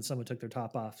first time that someone took their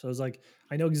top off. So I was like,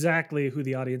 I know exactly who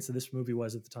the audience of this movie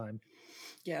was at the time.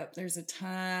 Yeah, there's a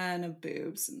ton of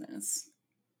boobs in this.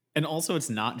 And also, it's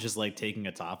not just like taking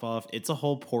a top off. It's a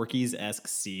whole Porky's-esque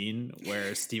scene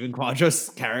where Stephen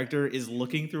Quadros' character is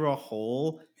looking through a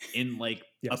hole in like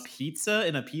a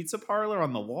pizza parlor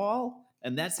on the wall.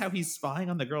 And that's how he's spying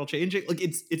on the girl changing. Like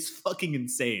it's fucking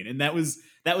insane. And that was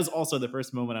also the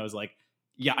first moment I was like,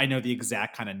 yeah, I know the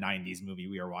exact kind of 90s movie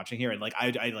we are watching here. And like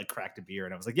I like cracked a beer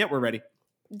and I was like, yeah, we're ready.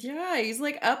 Yeah, he's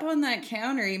like up on that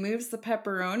counter. He moves the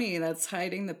pepperoni that's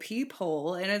hiding the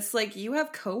peephole. And it's like, you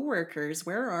have coworkers.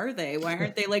 Where are they? Why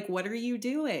aren't they like, what are you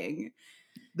doing?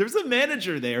 There's a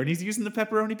manager there and he's using the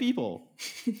pepperoni people.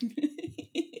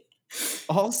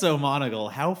 Also, Monocle,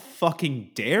 how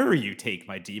fucking dare you take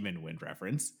my Demon Wind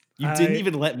reference? You didn't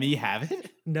even let me have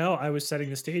it? No, I was setting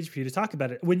the stage for you to talk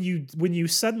about it. When you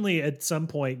suddenly at some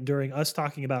point during us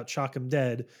talking about Shock 'Em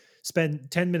Dead spend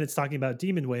 10 minutes talking about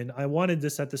Demon Wind, I wanted to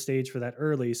set the stage for that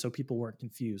early so people weren't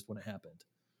confused when it happened.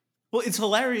 Well, it's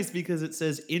hilarious because it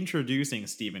says introducing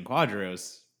Stephen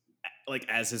Quadros like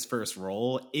as his first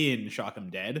role in Shock 'Em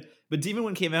Dead, but Demon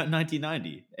Wind came out in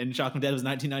 1990 and Shock 'Em Dead was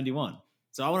 1991.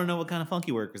 So I want to know what kind of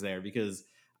funky work was there because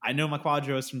I know my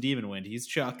Quadros from Demon Wind. He's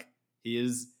Chuck. He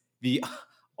is the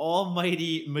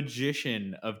almighty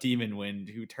magician of Demon Wind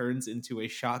who turns into a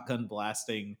shotgun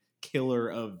blasting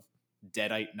killer of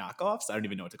Deadite knockoffs. I don't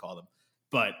even know what to call them,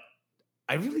 but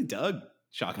I really dug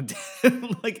Shock 'Em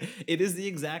Dead. Like it is the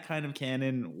exact kind of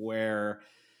canon where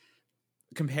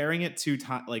comparing it to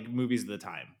like movies of the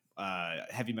time,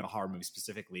 heavy metal horror movies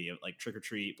specifically, like Trick or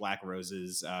Treat, Black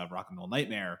Roses, Rock and Roll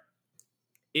Nightmare,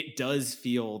 it does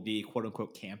feel the quote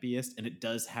unquote campiest, and it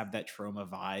does have that Troma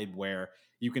vibe where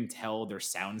you can tell their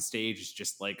soundstage is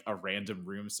just like a random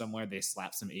room somewhere. They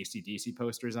slap some AC/DC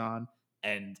posters on,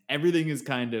 and everything is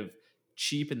kind of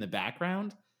cheap in the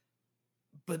background.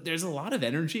 But there's a lot of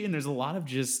energy, and there's a lot of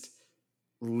just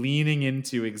leaning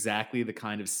into exactly the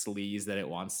kind of sleaze that it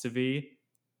wants to be,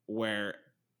 where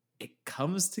it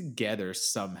comes together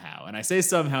somehow. And I say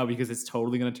somehow because it's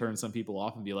totally going to turn some people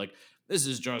off and be like, this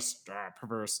is just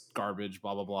perverse garbage,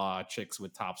 blah, blah, blah, chicks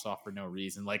with tops off for no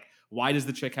reason. Like, why does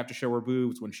the chick have to show her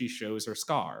boobs when she shows her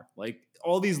scar? Like,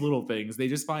 all these little things, they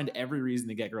just find every reason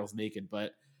to get girls naked.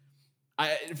 But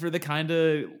for the kind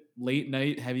of late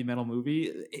night heavy metal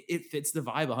movie, it fits the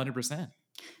vibe 100%.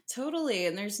 Totally.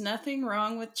 And there's nothing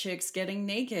wrong with chicks getting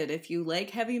naked. If you like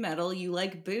heavy metal, you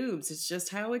like boobs. It's just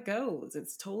how it goes.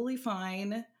 It's totally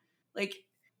fine. Like,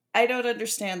 I don't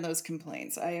understand those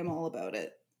complaints. I am all about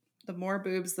it. The more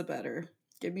boobs, the better.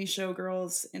 Give me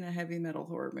showgirls in a heavy metal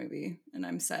horror movie, and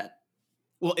I'm set.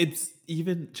 Well, it's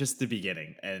even just the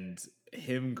beginning and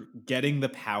him getting the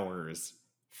powers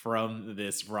from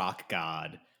this rock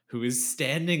god who is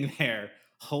standing there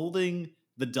holding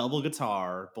the double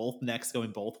guitar, both necks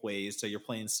going both ways, so you're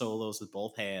playing solos with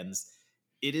both hands.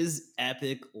 It is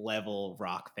epic level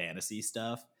rock fantasy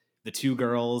stuff. The two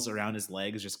girls around his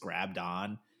legs just grabbed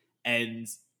on, and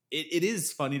it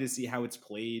is funny to see how it's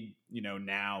played. You know,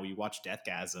 now you watch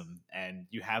Deathgasm and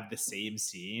you have the same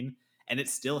scene, and it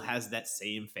still has that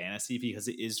same fantasy because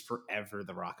it is forever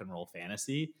the rock and roll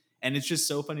fantasy. And it's just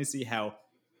so funny to see how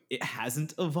it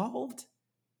hasn't evolved,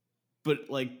 but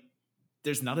like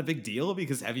there's not a big deal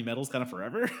because heavy metal's kind of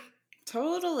forever.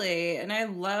 Totally. And I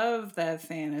love that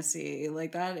fantasy.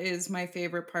 Like, that is my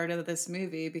favorite part of this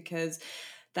movie because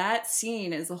that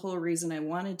scene is the whole reason I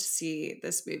wanted to see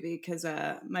this movie because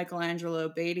Michelangelo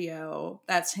Badio,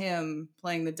 that's him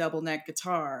playing the double neck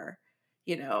guitar.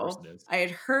 You Of course know, it is. I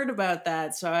had heard about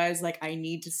that. So I was like, I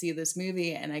need to see this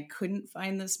movie. And I couldn't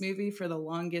find this movie for the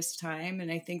longest time.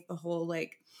 And I think the whole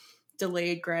like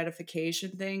delayed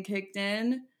gratification thing kicked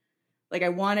in. Like I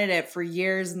wanted it for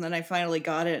years and then I finally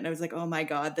got it and I was like, oh my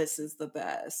God, this is the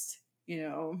best, you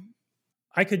know?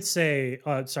 I could say,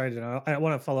 sorry, I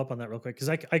want to follow up on that real quick because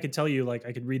I could tell you, like,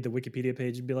 I could read the Wikipedia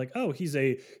page and be like, oh, he's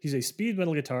a speed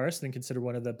metal guitarist and consider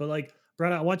one of them. But like,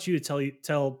 Brianna, I want you to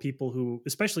tell people who,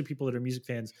 especially people that are music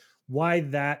fans, why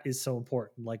that is so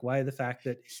important. Like, why the fact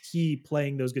that he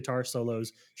playing those guitar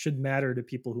solos should matter to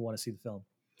people who want to see the film.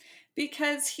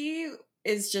 Because he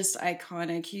is just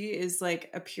iconic. He is like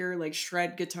a pure like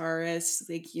shred guitarist,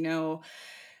 like, you know,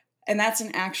 and that's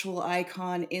an actual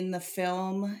icon in the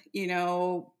film, you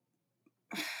know.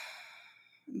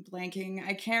 I'm blanking.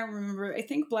 I can't remember. I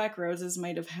think Black Roses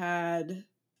might have had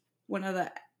one of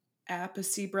the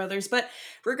Appice brothers, but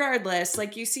regardless,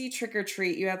 like you see Trick or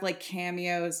Treat, you have like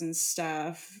cameos and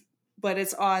stuff, but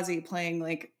it's Ozzy playing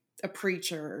like a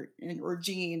preacher or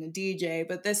Gene, a DJ,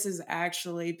 but this is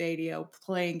actually Badio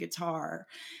playing guitar,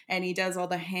 and he does all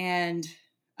the hand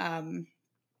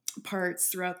parts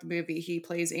throughout the movie. He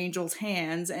plays Angel's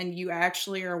hands, and you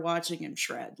actually are watching him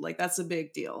shred. Like that's a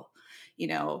big deal. You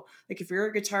know, like if you're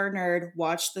a guitar nerd,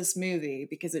 watch this movie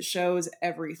because it shows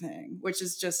everything, which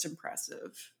is just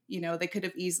impressive. You know, they could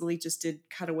have easily just did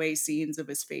cutaway scenes of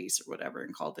his face or whatever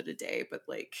and called it a day, but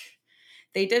like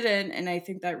they didn't, and I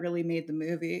think that really made the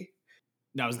movie.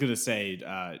 No, I was gonna say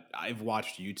I've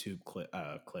watched YouTube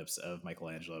clips of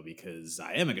Michelangelo because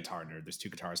I am a guitar nerd. There's two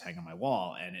guitars hanging on my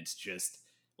wall, and it's just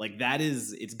like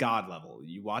it's God level.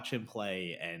 You watch him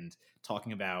play, and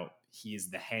talking about he's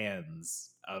the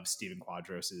hands of Stephen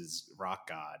Quadros's rock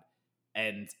god,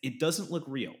 and it doesn't look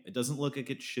real. It doesn't look like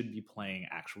it should be playing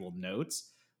actual notes.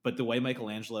 But the way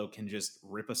Michelangelo can just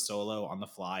rip a solo on the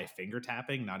fly, finger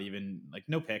tapping, not even like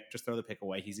no pick, just throw the pick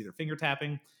away. He's either finger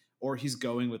tapping or he's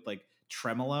going with like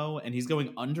tremolo and he's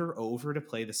going under over to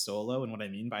play the solo. And what I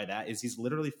mean by that is he's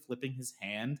literally flipping his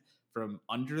hand from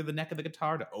under the neck of the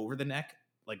guitar to over the neck,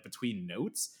 like between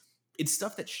notes. It's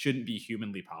stuff that shouldn't be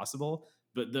humanly possible.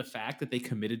 But the fact that they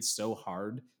committed so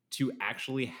hard to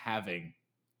actually having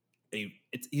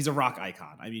he's a rock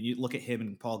icon. I mean, you look at him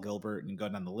and Paul Gilbert and go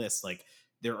down the list, like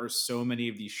there are so many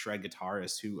of these shred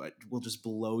guitarists who will just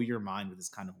blow your mind with this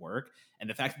kind of work. And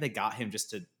the fact that they got him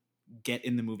just to get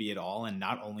in the movie at all and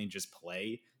not only just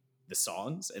play the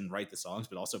songs and write the songs,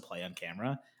 but also play on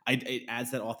camera, it adds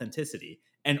that authenticity.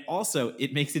 And also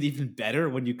it makes it even better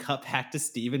when you cut back to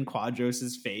Stephen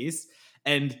Quadros's face.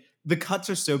 And the cuts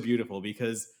are so beautiful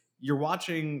because you're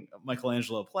watching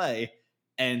Michelangelo play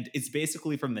and it's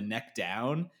basically from the neck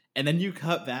down. And then you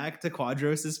cut back to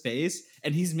Quadros's face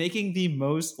and he's making the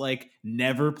most like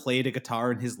never played a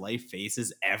guitar in his life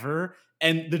faces ever.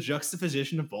 And the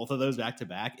juxtaposition of both of those back to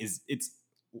back it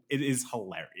is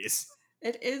hilarious.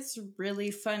 It is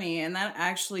really funny. And that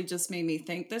actually just made me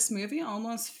think this movie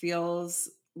almost feels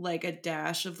like a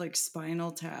dash of like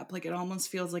Spinal Tap. Like it almost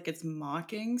feels like it's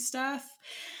mocking stuff.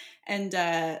 And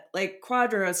like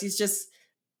Quadros, he's just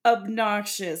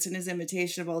obnoxious in his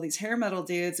imitation of all these hair metal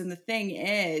dudes. And the thing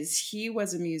is, he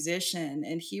was a musician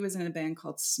and he was in a band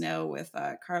called Snow with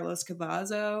Carlos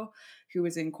Cavazo, who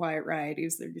was in Quiet Riot. He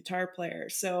was their guitar player.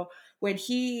 So when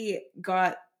he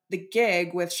got the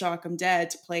gig with Shock 'Em Dead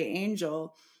to play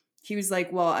Angel, he was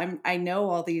like, well, I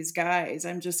know all these guys.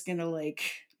 I'm just going to like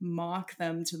mock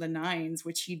them to the nines,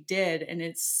 which he did. And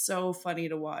it's so funny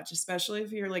to watch, especially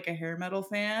if you're like a hair metal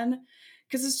fan,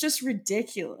 because it's just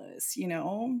ridiculous, you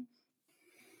know?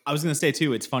 I was going to say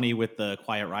too, it's funny with the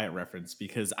Quiet Riot reference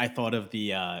because I thought of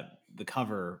the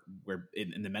cover where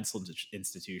in the mental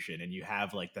institution and you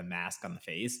have like the mask on the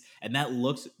face and that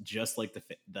looks just like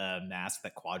the mask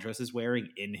that Quadros is wearing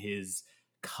in his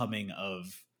coming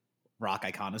of rock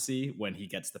iconacy when he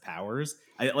gets the powers.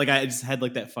 I just had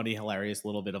like that funny, hilarious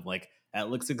little bit of like, that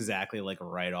looks exactly like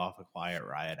right off a Quiet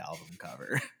Riot album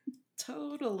cover.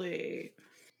 Totally.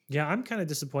 Yeah, I'm kind of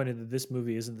disappointed that this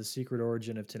movie isn't the secret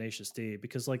origin of Tenacious D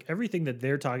because like everything that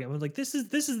they're talking about, like this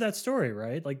is that story,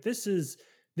 right? Like this is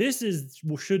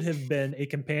should have been a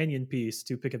companion piece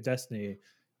to Pick of Destiny,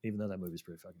 even though that movie's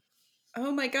pretty fucking.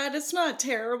 Oh my God, it's not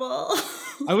terrible.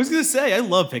 I was gonna say I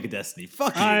love Pick of Destiny.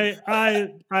 Fuck you.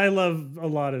 I love a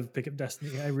lot of Pick of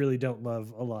Destiny. I really don't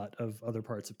love a lot of other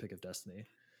parts of Pick of Destiny.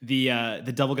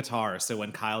 the double guitar. So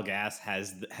when Kyle Gass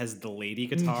has the lady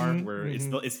guitar where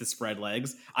it's the spread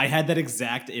legs, I had that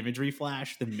exact imagery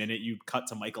flash the minute you cut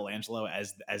to Michelangelo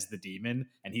as the demon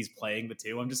and he's playing the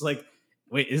two. I'm just like,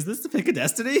 wait, is this the Pick of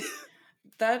Destiny?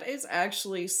 That is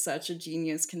actually such a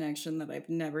genius connection that I've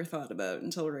never thought about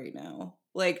until right now.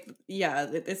 Like, yeah,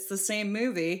 it's the same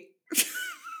movie.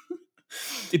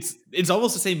 It's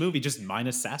almost the same movie, just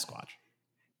minus Sasquatch.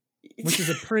 Which is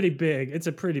a pretty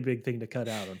big thing to cut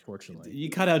out, unfortunately. You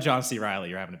cut out John C. Reilly,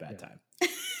 you're having a bad time.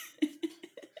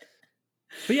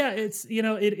 But yeah, it's,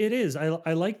 it is.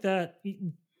 I like that.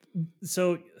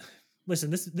 So listen,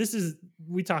 this is,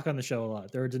 we talk on the show a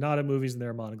lot. There are Donato movies and there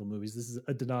are Monagle movies. This is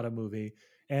a Donato movie.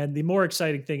 And the more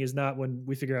exciting thing is not when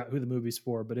we figure out who the movie's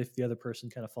for, but if the other person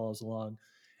kind of follows along.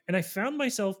 And I found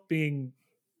myself being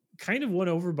kind of won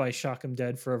over by Shock 'Em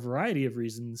Dead for a variety of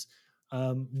reasons.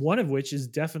 One of which is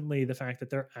definitely the fact that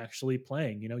they're actually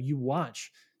playing. You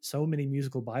watch so many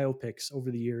musical biopics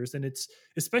over the years, and it's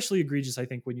especially egregious, I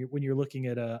think, when you're looking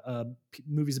at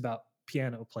movies about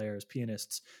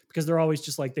pianists, because they're always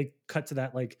just like, they cut to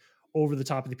that like over the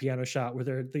top of the piano shot where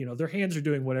their hands are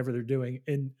doing whatever they're doing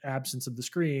in absence of the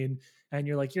screen, and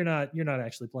you're like, you're not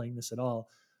actually playing this at all.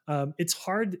 It's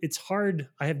hard.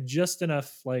 I have just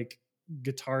enough like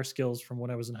guitar skills from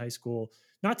when I was in high school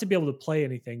not to be able to play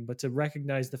anything, but to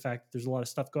recognize the fact that there's a lot of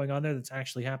stuff going on there that's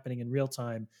actually happening in real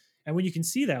time. And when you can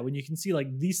see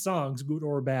like these songs, good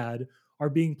or bad, are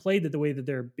being played the way that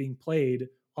they're being played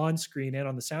on screen and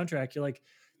on the soundtrack, you're like,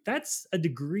 that's a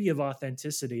degree of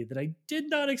authenticity that I did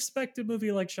not expect a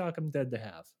movie like Shock 'Em Dead to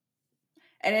have.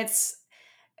 And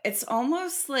it's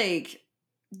almost like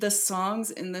the songs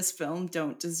in this film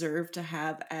don't deserve to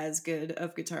have as good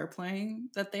of guitar playing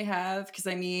that they have. Because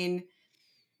I mean,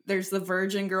 there's the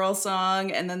Virgin Girl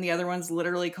song, and then the other one's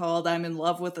literally called I'm in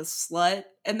Love with a Slut.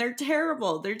 And they're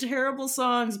terrible. They're terrible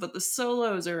songs, but the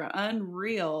solos are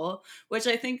unreal, which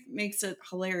I think makes it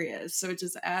hilarious. So it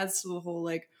just adds to the whole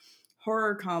like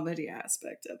horror comedy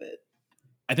aspect of it.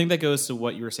 I think that goes to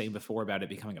what you were saying before about it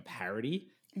becoming a parody,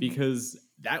 because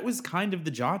that was kind of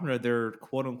the genre they're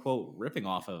quote unquote ripping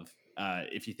off of.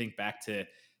 If you think back to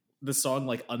the song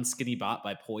like Unskinny Bot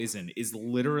by Poison is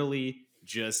literally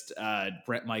just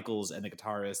Bret Michaels and the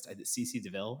guitarist CeCe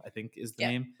DeVille, I think is the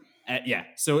name. Yeah.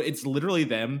 So it's literally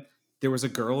them. There was a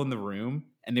girl in the room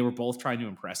and they were both trying to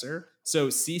impress her. So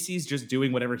CeCe's just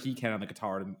doing whatever he can on the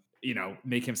guitar to,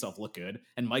 make himself look good.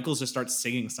 And Michaels just starts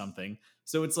singing something.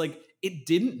 So it's like, it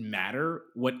didn't matter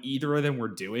what either of them were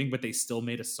doing, but they still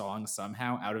made a song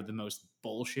somehow out of the most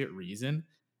bullshit reason.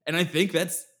 And I think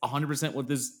that's 100% what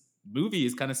this movie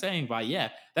is kind of saying by,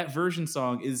 that Version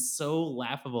song is so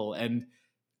laughable. And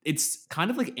it's kind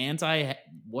of like anti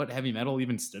what heavy metal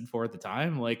even stood for at the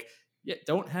time. Like,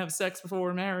 don't have sex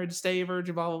before marriage, stay a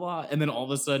virgin, blah, blah, blah. And then all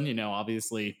of a sudden,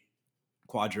 obviously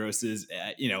Quadros is,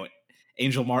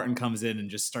 Angel Martin comes in and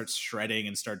just starts shredding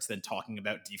and starts then talking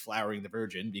about deflowering the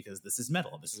virgin because this is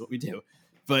metal. This is what we do.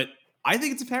 But I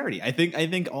think it's a parody. I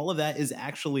think all of that is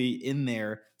actually in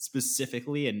there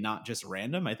specifically and not just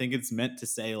random. I think it's meant to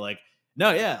say like, no,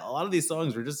 a lot of these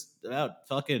songs were just about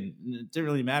fucking, it didn't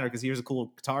really matter because here's a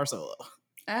cool guitar solo.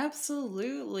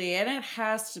 Absolutely. And it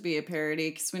has to be a parody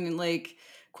because when like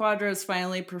Quadros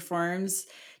finally performs,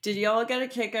 did y'all get a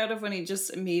kick out of when he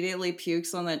just immediately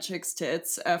pukes on that chick's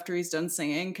tits after he's done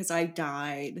singing? Because I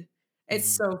died. It's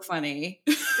so funny.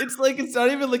 It's like, it's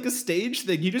not even like a stage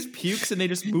thing. He just pukes and they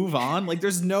just move on. Like,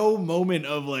 there's no moment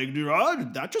of like,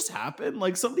 did that just happen?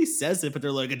 Like, somebody says it, but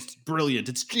they're like, it's brilliant,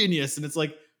 it's genius. And it's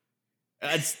like,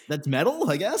 that's metal,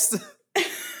 I guess.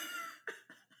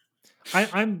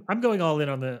 I'm going all in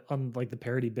on like the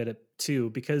parody bit too,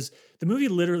 because the movie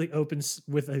literally opens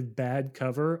with a bad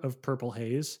cover of Purple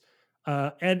Haze.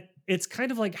 And it's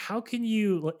kind of like, how can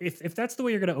you, if that's the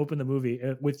way you're going to open the movie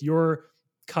with your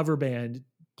cover band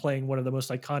playing one of the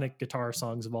most iconic guitar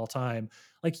songs of all time,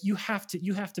 like you have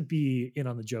to be in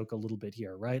on the joke a little bit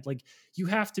here, right? Like you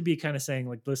have to be kind of saying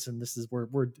like, listen, this is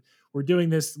we're doing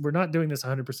this, we're not doing this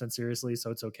 100% seriously, so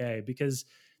it's okay, because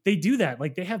they do that.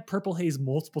 Like they have Purple Haze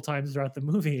multiple times throughout the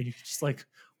movie, and you're just like,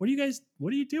 what are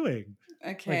you doing?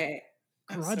 Okay,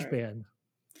 like, garage band.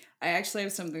 I actually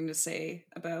have something to say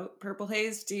about Purple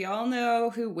Haze. Do y'all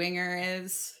know who Winger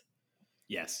is?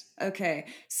 Yes. Okay.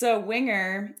 So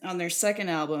Winger, on their second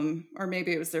album, or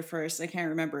maybe it was their first, I can't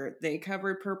remember, they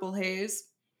covered Purple Haze,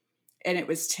 and it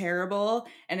was terrible.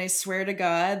 And I swear to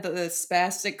God, the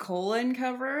Spastic Colon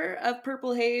cover of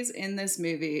Purple Haze in this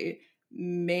movie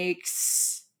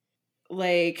makes,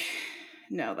 like,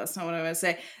 no, that's not what I want to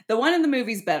say. The one in the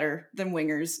movie's better than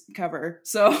Winger's cover.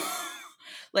 So,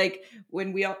 like,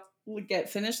 when we all... get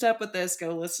finished up with this,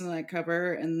 go listen to that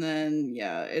cover, and then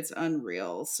yeah, it's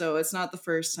unreal. So it's not the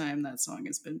first time that song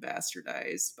has been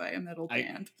bastardized by a metal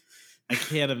band. I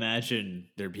can't imagine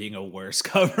there being a worse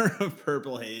cover of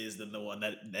Purple Haze than the one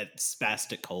that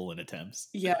Spastic Colon attempts.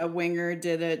 Yeah, Winger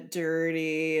did it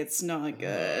dirty. It's not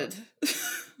good.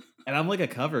 And I'm like a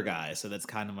cover guy, so that's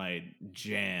kind of my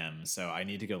jam. So I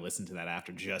need to go listen to that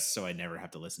after, just so I never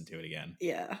have to listen to it again.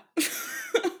 Yeah.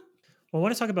 Well, I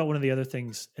want to talk about one of the other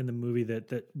things in the movie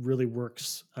that really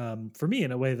works for me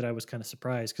in a way that I was kind of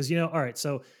surprised. Because, all right,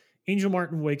 so Angel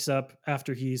Martin wakes up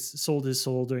after he's sold his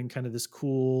soul during kind of this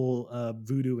cool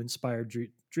voodoo-inspired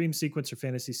dream sequence or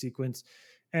fantasy sequence.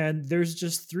 And there's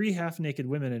just 3 half-naked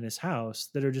women in his house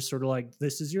that are just sort of like,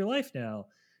 this is your life now.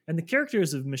 And the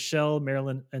characters of Michelle,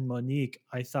 Marilyn, and Monique,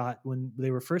 I thought when they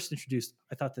were first introduced,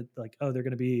 I thought that like, oh, they're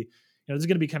going to be, this is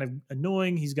going to be kind of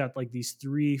annoying. He's got like these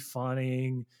 3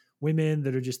 fawning women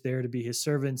that are just there to be his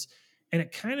servants. And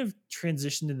it kind of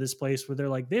transitioned to this place where they're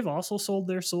like, they've also sold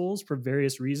their souls for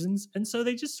various reasons. And so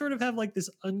they just sort of have like this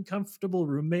uncomfortable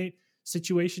roommate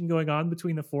situation going on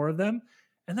between the 4 of them.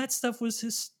 And that stuff was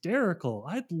hysterical.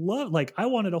 I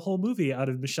wanted a whole movie out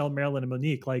of Michelle, Marilyn, and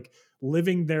Monique, like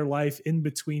living their life in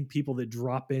between people that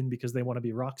drop in because they want to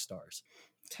be rock stars.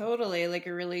 Totally, like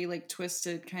a really like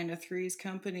twisted kind of Three's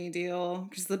Company deal.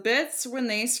 Because the bits when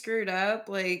they screwed up,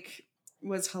 like,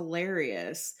 was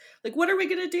hilarious. Like, what are we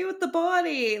gonna do with the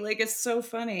body? Like, it's so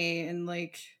funny. And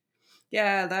like,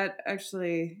 yeah, that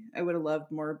actually, I would have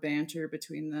loved more banter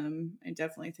between them. I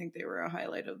definitely think they were a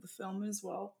highlight of the film as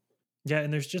well. Yeah,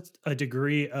 and there's just a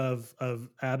degree of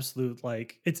absolute,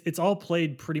 like, it's all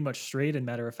played pretty much straight and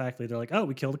matter of factly. They're like, oh,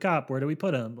 we killed a cop, where do we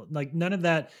put him? Like, none of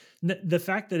that. The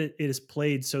fact that it is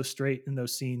played so straight in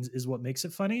those scenes is what makes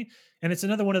it funny. And it's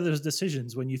another one of those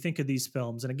decisions when you think of these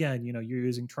films, and again, you're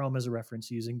using Trauma as a reference,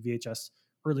 using VHS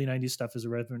early 90s stuff as a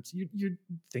reference, you're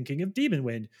thinking of Demon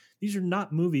Wind. These are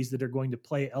not movies that are going to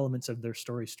play elements of their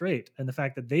story straight. And the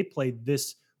fact that they played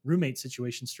this roommate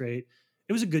situation straight,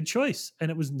 it was a good choice, and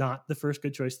it was not the first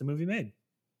good choice the movie made.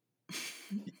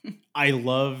 I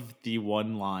love the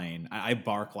one line. I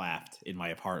bark laughed in my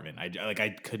apartment.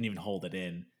 I couldn't even hold it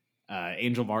in.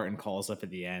 Angel Martin calls up at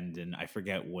the end, and I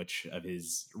forget which of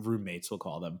his roommates, we'll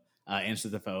call them,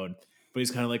 answers the phone. But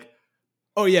he's kind of like,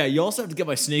 oh yeah, you also have to get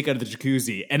my snake out of the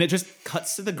jacuzzi. And it just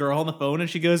cuts to the girl on the phone, and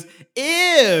she goes,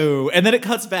 ew! And then it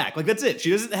cuts back. Like, that's it.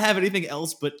 She doesn't have anything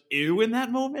else but ew in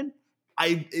that moment.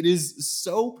 It is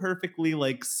so perfectly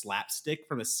like slapstick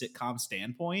from a sitcom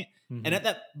standpoint. Mm-hmm. And at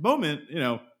that moment,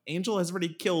 Angel has already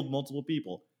killed multiple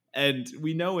people. And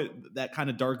we know that kind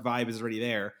of dark vibe is already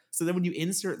there. So then when you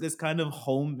insert this kind of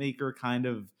homemaker kind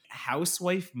of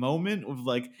housewife moment of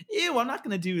like, ew, I'm not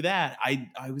going to do that.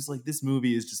 I was like, this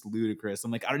movie is just ludicrous. I'm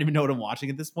like, I don't even know what I'm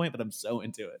watching at this point, but I'm so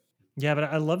into it. Yeah, but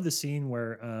I love the scene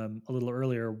where a little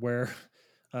earlier where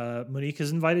Monique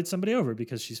has invited somebody over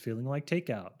because she's feeling like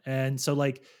takeout. And so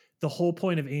like the whole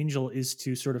point of Angel is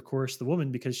to sort of coerce the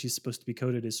woman because she's supposed to be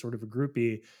coded as sort of a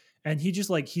groupie. And he just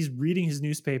like, he's reading his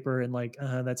newspaper and like,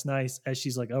 that's nice. As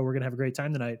she's like, oh, we're going to have a great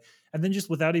time tonight. And then just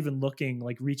without even looking,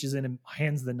 like reaches in and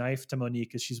hands the knife to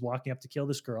Monique as she's walking up to kill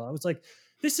this girl. I was like,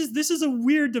 this is a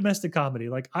weird domestic comedy.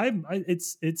 Like it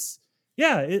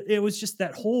was just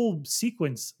that whole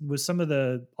sequence was some of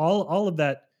the, all of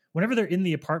that. Whenever they're in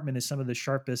the apartment is some of the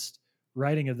sharpest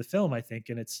writing of the film, I think.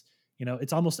 And it's,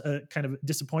 it's almost kind of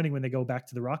disappointing when they go back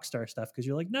to the rock star stuff because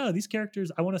you're like, no, these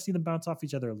characters, I want to see them bounce off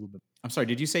each other a little bit. I'm sorry,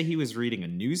 did you say he was reading a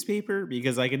newspaper?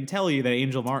 Because I can tell you that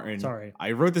Angel Martin, sorry,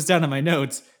 I wrote this down in my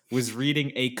notes, was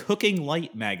reading a Cooking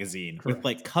Light magazine. Correct. With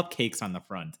like cupcakes on the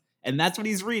front. And that's what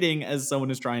he's reading as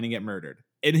someone is trying to get murdered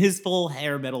in his full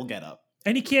hair metal getup.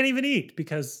 And he can't even eat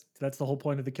because that's the whole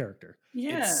point of the character.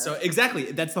 Yeah. So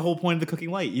exactly. That's the whole point of the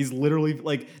Cooking Light. He's literally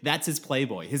like, that's his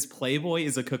Playboy. His Playboy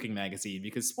is a cooking magazine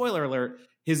because, spoiler alert,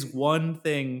 his one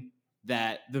thing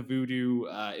that the voodoo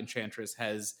enchantress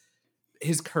has,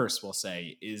 his curse, we'll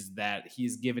say, is that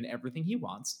he's given everything he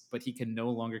wants, but he can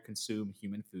no longer consume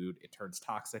human food. It turns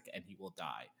toxic and he will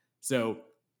die. So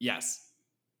yes,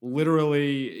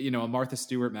 literally, a Martha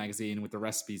Stewart magazine with the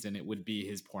recipes in it would be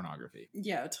his pornography.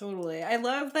 Yeah, totally. I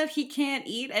love that he can't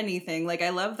eat anything. Like, I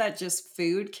love that just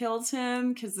food kills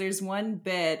him because there's one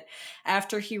bit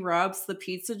after he robs the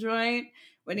pizza joint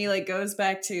when he like goes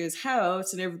back to his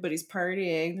house and everybody's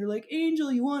partying. They're like,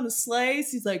 Angel, you want a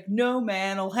slice? He's like, no,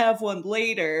 man, I'll have one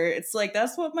later. It's like,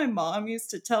 that's what my mom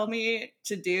used to tell me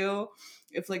to do.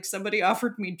 If like somebody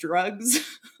offered me drugs,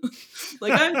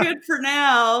 like I'm good for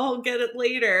now, I'll get it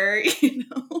later,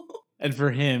 And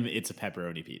for him, it's a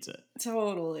pepperoni pizza.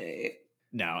 Totally.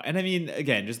 No, and I mean,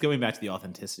 again, just going back to the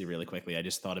authenticity really quickly, I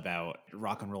just thought about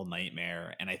Rock and Roll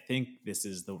Nightmare, and I think this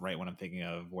is the right one I'm thinking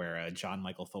of, where John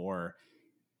Michael Thor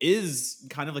is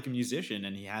kind of like a musician,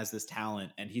 and he has this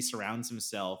talent, and he surrounds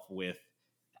himself with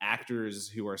actors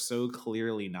who are so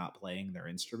clearly not playing their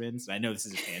instruments. And I know this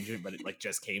is a tangent, but it like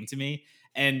just came to me,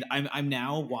 and I'm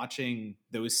now watching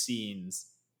those scenes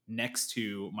next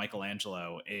to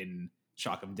Michelangelo in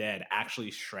Shock 'em Dead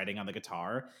actually shredding on the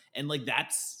guitar. And like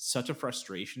that's such a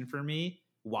frustration for me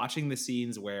watching the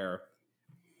scenes where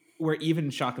even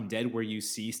Shock 'em Dead, where you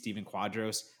see Stephen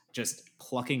Quadros just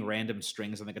plucking random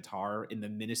strings on the guitar in the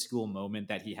minuscule moment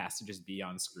that he has to just be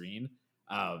on screen.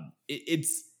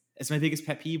 It's my biggest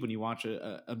pet peeve when you watch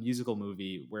a musical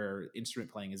movie where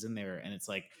instrument playing is in there, and it's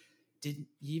like, did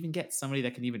you even get somebody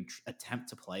that can even attempt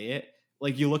to play it?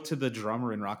 Like you look to the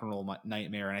drummer in Rock and Roll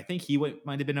Nightmare, and I think he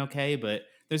might have been okay, but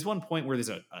there's one point where there's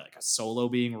a solo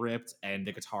being ripped, and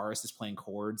the guitarist is playing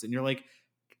chords, and you're like,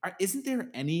 isn't there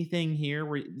anything here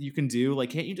where you can do? Like,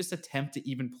 can't you just attempt to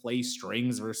even play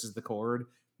strings versus the chord?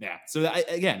 Yeah. So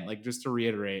again, like just to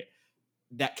reiterate,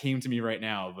 that came to me right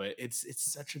now, but it's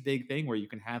such a big thing where you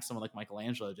can have someone like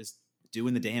Michelangelo just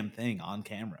doing the damn thing on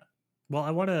camera. Well,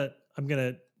 I'm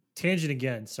gonna tangent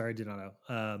again. Sorry, Donato.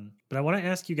 But I want to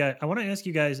ask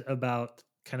you guys about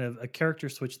kind of a character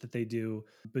switch that they do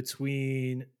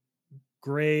between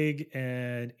Greg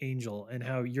and Angel, and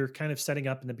how you're kind of setting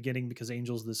up in the beginning, because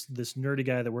Angel's this nerdy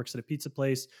guy that works at a pizza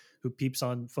place who peeps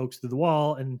on folks through the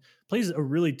wall and plays a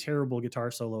really terrible guitar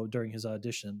solo during his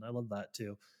audition. I love that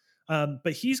too.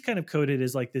 But he's kind of coded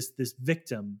as like this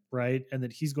victim, right? And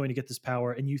that he's going to get this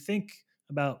power. And you think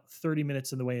about 30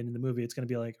 minutes in the way into the movie, it's going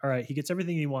to be like, all right, he gets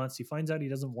everything he wants. He finds out he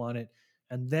doesn't want it.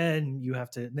 And then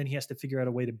he has to figure out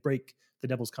a way to break the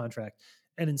devil's contract.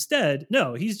 And instead,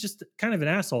 no, he's just kind of an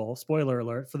asshole, spoiler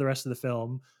alert, for the rest of the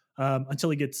film, until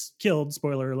he gets killed,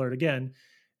 spoiler alert again.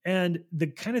 And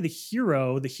the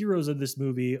heroes of this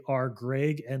movie are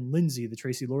Greg and Lindsay, the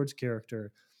Tracy Lords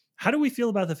character. How do we feel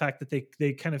about the fact that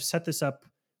they kind of set this up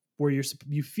where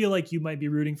you feel like you might be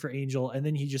rooting for Angel, and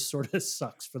then he just sort of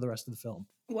sucks for the rest of the film?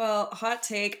 Well, hot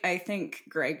take, I think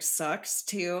Greg sucks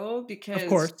too, because of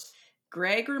course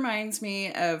Greg reminds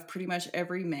me of pretty much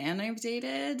every man I've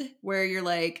dated, where you're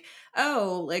like,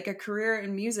 oh, like a career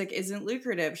in music isn't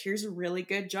lucrative. Here's a really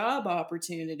good job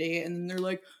opportunity. And then they're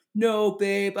like, no,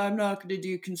 babe, I'm not going to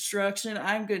do construction.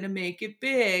 I'm going to make it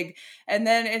big. And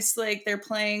then it's like they're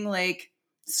playing like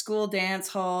school dance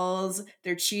halls.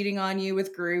 They're cheating on you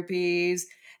with groupies.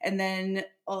 And then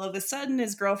all of a sudden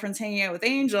his girlfriend's hanging out with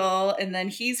Angel, and then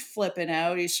he's flipping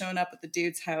out. He's showing up at the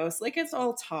dude's house. Like, it's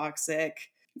all toxic.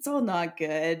 It's all not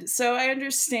good. So I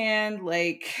understand,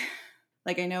 like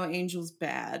I know Angel's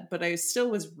bad, but I still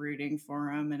was rooting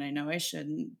for him, and I know I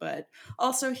shouldn't. But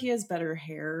also he has better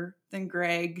hair than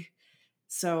Greg.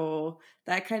 So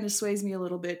that kind of sways me a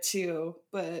little bit too.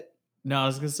 But no, I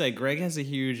was going to say, Greg has a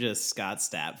huge Scott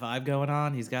Stapp vibe going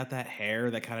on. He's got that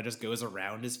hair that kind of just goes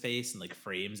around his face and like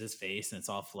frames his face, and it's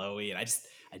all flowy. And I just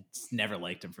never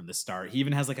liked him from the start. He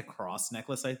even has like a cross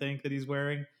necklace, I think, that he's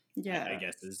wearing. Yeah. I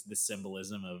guess is the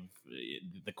symbolism of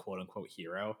the quote unquote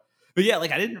hero. But yeah,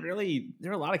 like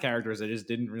there are a lot of characters I just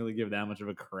didn't really give that much of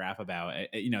a crap about.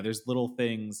 There's little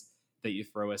things that you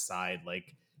throw aside,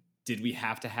 like, did we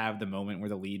have to have the moment where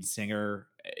the lead singer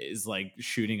is like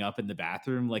shooting up in the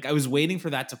bathroom? Like, I was waiting for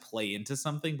that to play into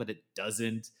something, but it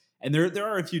doesn't. And there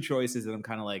are a few choices that I'm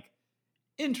kind of like,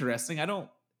 interesting. I don't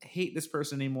hate this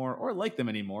person anymore or like them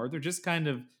anymore. They're just kind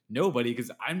of nobody,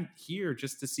 because I'm here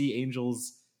just to see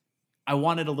Angel's. I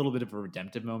wanted a little bit of a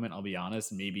redemptive moment, I'll be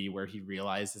honest, maybe where he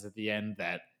realizes at the end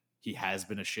that he has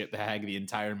been a shitbag the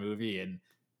entire movie, and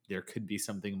there could be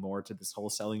something more to this whole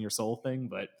selling your soul thing.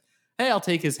 But hey, I'll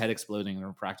take his head exploding in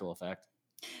a practical effect.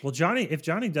 Well, if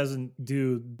Johnny doesn't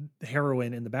do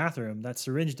heroin in the bathroom, that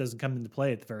syringe doesn't come into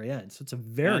play at the very end. So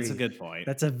that's a good point.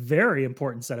 That's a very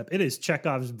important setup. It is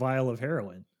Chekhov's vial of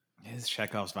heroin. It is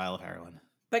Chekhov's vial of heroin.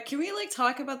 But can we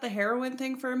talk about the heroin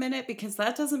thing for a minute? Because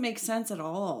that doesn't make sense at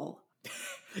all.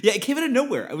 Yeah, it came out of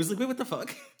nowhere. I was like, wait, what the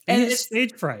fuck? And it's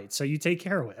stage fright, so you take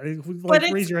heroin.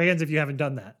 Raise your hands if you haven't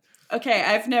done that. Okay,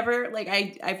 I've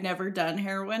never done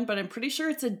heroin, but I'm pretty sure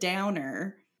it's a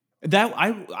downer. That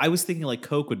I was thinking like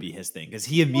Coke would be his thing, because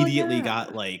he immediately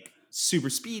got like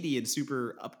super speedy and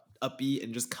super upbeat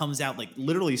and just comes out like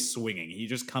literally swinging. He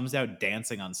just comes out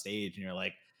dancing on stage, and you're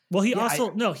like, well, he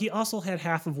also had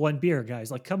half of one beer, guys.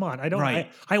 Like, come on.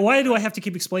 Right. Why do I have to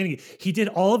keep explaining it? He did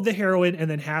all of the heroin and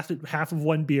then half of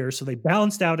one beer, so they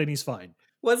balanced out and he's fine.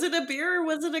 Was it a beer or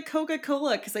was it a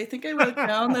Coca-Cola? Because I think I wrote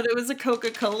down that it was a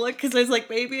Coca-Cola, because I was like,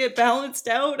 maybe it balanced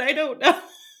out. I don't know.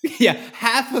 Yeah,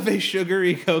 half of a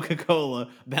sugary Coca-Cola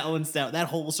balanced out that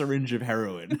whole syringe of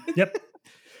heroin. Yep.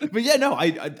 But yeah, no,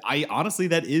 I honestly,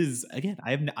 that is, again,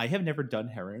 I have never done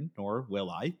heroin, nor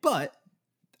will I, but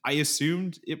I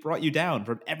assumed it brought you down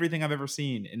from everything I've ever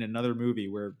seen in another movie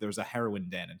where there's a heroin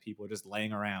den and people are just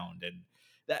laying around, and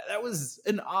that was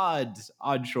an odd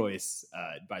choice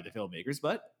by the filmmakers,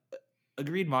 but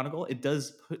agreed, Monocle, it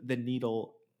does put the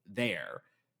needle there.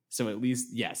 So at least,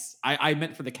 yes, I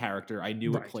meant for the character. I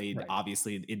knew it played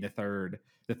obviously in the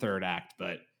third act,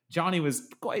 but Johnny was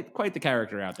quite the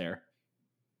character out there.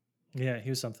 Yeah, he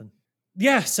was something.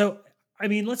 Yeah, so I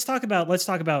mean, let's talk about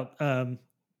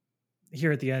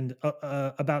here at the end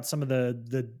about some of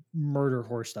the murder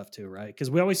horror stuff too, right? Because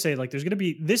we always say like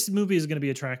this movie is going to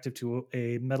be attractive to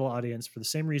a metal audience for the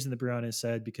same reason that Brianna has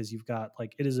said, because you've got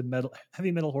like, it is a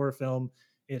heavy metal horror film.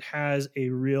 It has a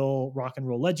real rock and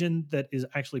roll legend that is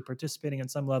actually participating on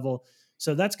some level.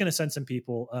 So that's going to send some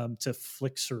people to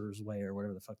Flixer's Way, or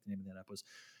whatever the fuck the name of that app was.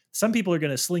 Some people are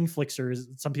going to sling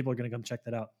Flixers. Some people are going to come check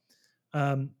that out.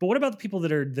 But what about the people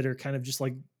that are kind of just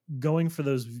like going for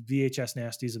those VHS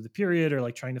nasties of the period, or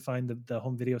like trying to find the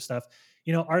home video stuff?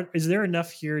 You know, is there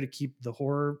enough here to keep the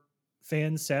horror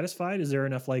fans satisfied? Is there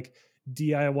enough like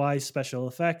DIY special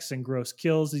effects and gross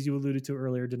kills, as you alluded to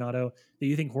earlier, Donato, that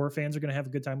you think horror fans are going to have a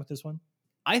good time with this one?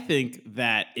 I think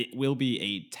that it will be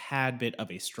a tad bit of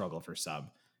a struggle for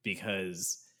some,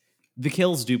 because the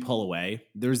kills do pull away.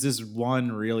 There's this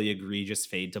one really egregious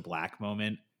fade to black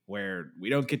moment where we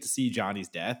don't get to see Johnny's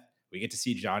death. We get to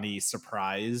see Johnny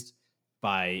surprised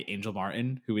by Angel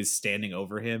Martin, who is standing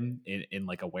over him in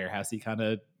like a warehousey kind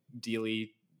of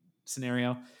dealy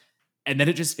scenario. And then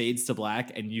it just fades to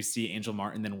black, and you see Angel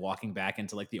Martin then walking back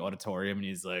into like the auditorium, and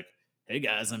he's like, "Hey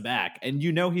guys, I'm back." And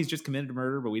you know he's just committed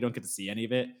murder, but we don't get to see any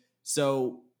of it.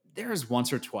 So there's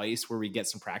once or twice where we get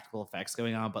some practical effects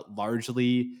going on, but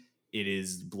largely it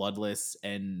is bloodless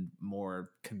and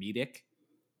more comedic,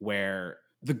 where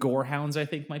the gore hounds, I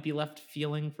think, might be left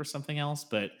feeling for something else.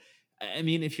 But I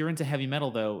mean, if you're into heavy metal,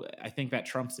 though, I think that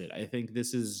trumps it. I think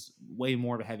this is way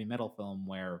more of a heavy metal film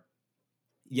where,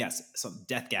 yes, some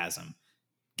Deathgasm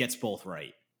gets both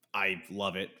right. I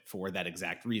love it for that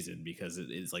exact reason, because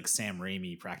it is like Sam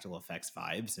Raimi practical effects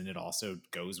vibes, and it also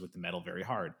goes with the metal very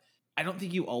hard. I don't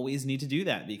think you always need to do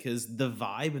that, because the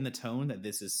vibe and the tone that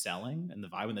this is selling, and the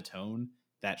vibe and the tone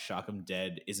that Shock 'Em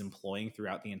Dead is employing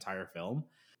throughout the entire film,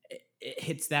 it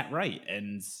hits that right.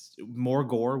 And more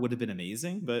gore would have been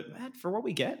amazing, but for what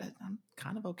we get, I'm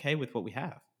kind of okay with what we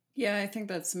have. Yeah, I think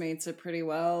that summates it pretty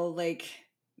well. Like,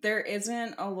 there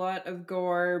isn't a lot of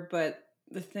gore, but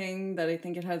the thing that I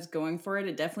think it has going for it,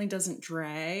 it definitely doesn't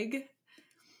drag.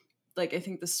 Like, I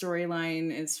think the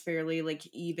storyline is fairly like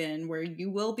even, where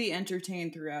you will be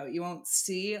entertained throughout. You won't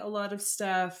see a lot of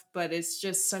stuff, but it's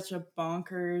just such a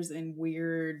bonkers and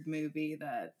weird movie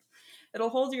that it'll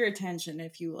hold your attention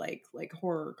if you like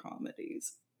horror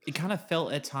comedies. It kind of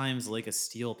felt at times like a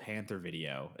Steel Panther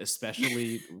video,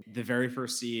 especially the very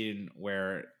first scene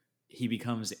where he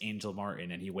becomes Angel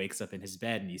Martin and he wakes up in his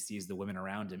bed and he sees the women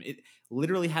around him. It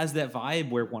literally has that vibe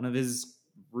where one of his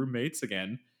roommates,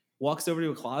 again, walks over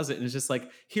to a closet and is just like,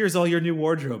 "Here's all your new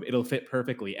wardrobe. It'll fit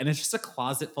perfectly." And it's just a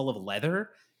closet full of leather.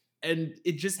 And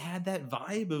it just had that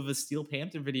vibe of a Steel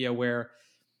Panther video where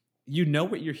you know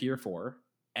what you're here for.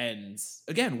 And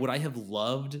again, would I have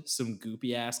loved some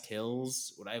goopy ass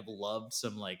kills? Would I have loved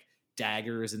some like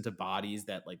daggers into bodies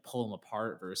that like pull them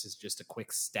apart versus just a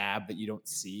quick stab that you don't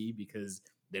see because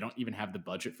they don't even have the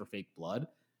budget for fake blood?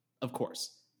 Of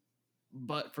course.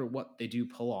 But for what they do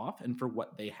pull off and for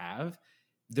what they have,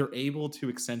 they're able to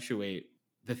accentuate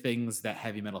the things that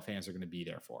heavy metal fans are going to be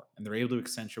there for. And they're able to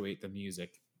accentuate the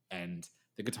music and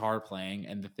the guitar playing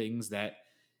and the things that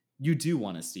you do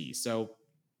want to see. So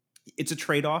it's a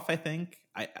trade-off, I think.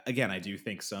 I do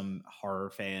think some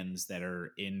horror fans that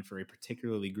are in for a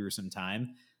particularly gruesome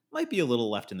time might be a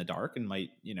little left in the dark and might,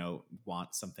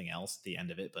 want something else at the end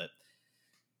of it. But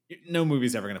no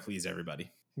movie's ever going to please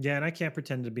everybody. Yeah, and I can't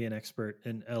pretend to be an expert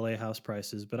in LA house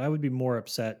prices, but I would be more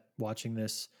upset watching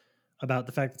this about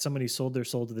the fact that somebody sold their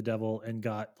soul to the devil and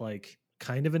got like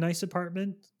kind of a nice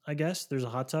apartment, I guess. There's a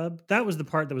hot tub. That was the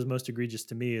part that was most egregious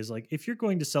to me, is like, if you're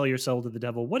going to sell your soul to the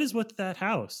devil, what is with that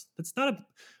house? That's not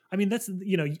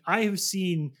I have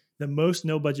seen the most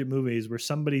no budget movies where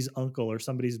somebody's uncle or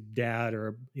somebody's dad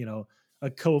or, a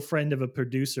co-friend of a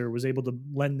producer was able to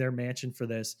lend their mansion for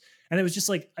this. And it was just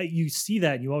like, you see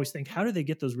that and you always think, how do they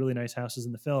get those really nice houses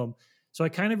in the film? So I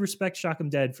kind of respect Shock 'Em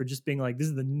Dead for just being like, this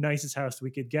is the nicest house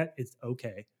we could get. It's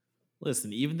okay.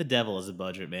 Listen, even the devil is a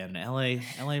budget, man.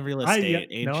 LA real estate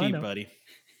ain't cheap, buddy.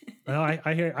 No,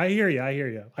 I hear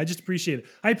you. I just appreciate it.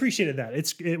 I appreciated that.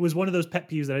 It was one of those pet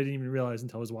peeves that I didn't even realize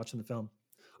until I was watching the film.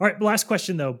 All right, last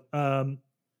question though.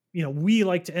 We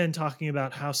like to end talking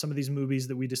about how some of these movies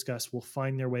that we discuss will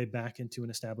find their way back into an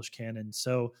established canon.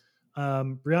 So,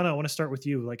 Brianna, I want to start with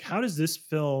you. Like, how does this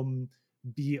film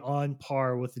be on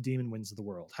par with the Demon Winds of the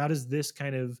world? How does this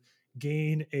kind of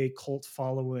gain a cult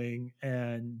following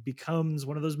and becomes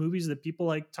one of those movies that people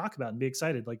like talk about and be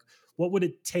excited? Like, what would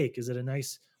it take? Is it a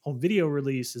nice home video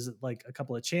release? Is it like a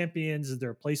couple of champions? Is there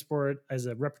a place for it as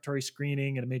a repertory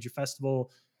screening at a major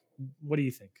festival? What do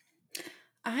you think?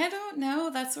 I don't know.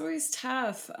 That's always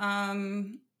tough.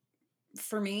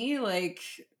 For me, like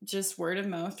just word of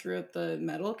mouth throughout the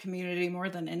metal community more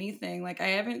than anything. Like I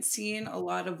haven't seen a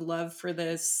lot of love for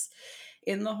this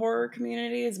in the horror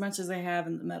community as much as I have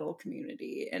in the metal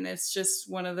community. And it's just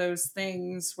one of those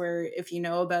things where if you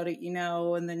know about it, you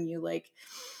know, and then you like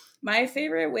my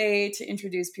favorite way to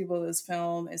introduce people to this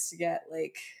film is to get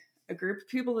like a group of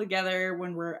people together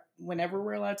whenever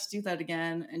we're allowed to do that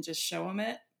again and just show them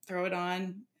it, throw it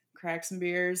on, crack some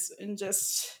beers and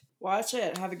just watch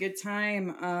it, have a good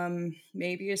time.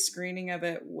 Maybe a screening of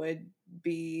it would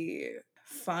be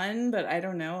fun, but I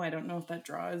don't know. I don't know if that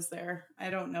draw is there. I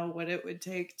don't know what it would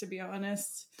take, to be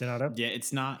honest. Donato? Yeah,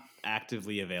 it's not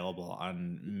actively available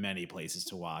on many places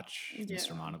to watch,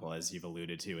 Mr. Monocle, as you've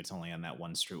alluded to. It's only on that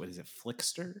one street. What is it,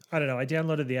 Flickster? I don't know. I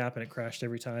downloaded the app and it crashed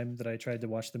every time that I tried to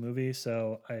watch the movie.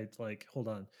 So I like, hold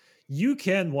on. You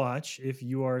can watch, if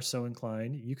you are so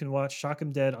inclined, you can watch Shock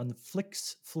 'em Dead on the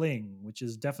Flix Fling, which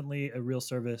is definitely a real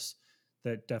service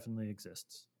that definitely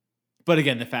exists. But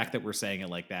again, the fact that we're saying it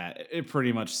like that, it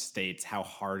pretty much states how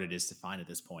hard it is to find at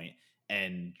this point.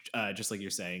 And just like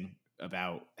you're saying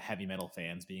about heavy metal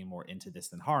fans being more into this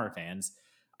than horror fans,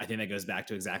 I think that goes back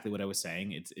to exactly what I was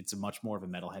saying. It's a much more of a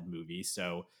metalhead movie.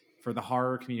 So for the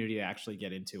horror community to actually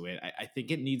get into it, I think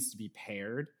it needs to be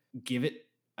paired. Give it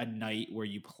a night where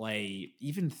you play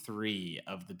even 3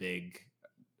 of the big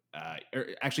or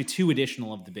actually 2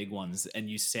 additional of the big ones, and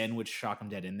you sandwich Shock 'em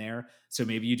Dead in there. So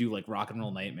maybe you do like Rock and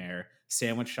Roll Nightmare,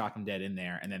 sandwich Shock 'em Dead in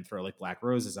there, and then throw like Black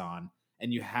Roses on,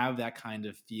 and you have that kind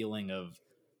of feeling of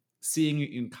seeing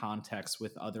it in context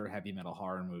with other heavy metal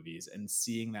horror movies and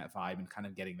seeing that vibe and kind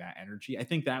of getting that energy. I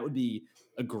think that would be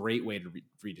a great way to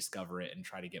rediscover it and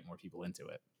try to get more people into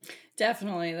it.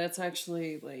 Definitely. That's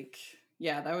actually like,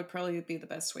 yeah, that would probably be the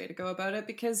best way to go about it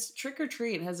because Trick or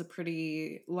Treat has a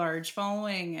pretty large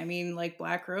following. I mean, like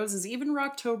Black Roses, even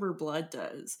Rocktober Blood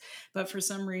does, but for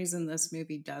some reason this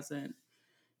movie doesn't,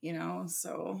 you know?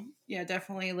 So, yeah,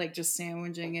 definitely like just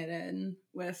sandwiching it in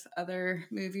with other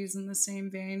movies in the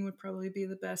same vein would probably be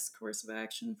the best course of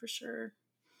action for sure.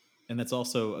 And that's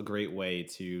also a great way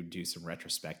to do some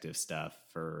retrospective stuff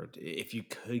for if you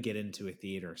could get into a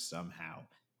theater somehow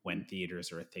when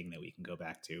theaters are a thing that we can go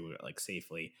back to like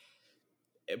safely.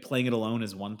 Playing it alone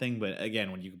is one thing, but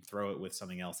again, when you throw it with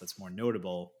something else that's more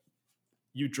notable,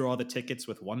 you draw the tickets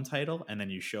with one title and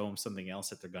then you show them something else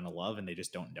that they're going to love and they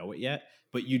just don't know it yet.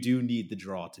 But you do need the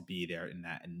draw to be there in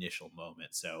that initial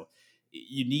moment. So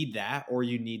you need that, or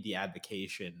you need the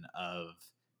advocation of,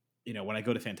 when I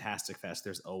go to Fantastic Fest,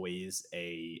 there's always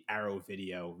a Arrow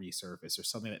Video resurface or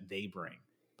something that they bring,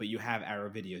 but you have Arrow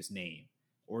Video's name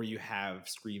or you have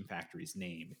Scream Factory's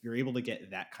name. If you're able to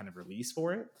get that kind of release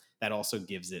for it, that also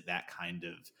gives it that kind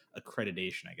of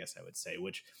accreditation, I guess I would say,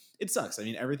 which it sucks. I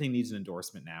mean, everything needs an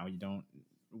endorsement now.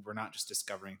 We're not just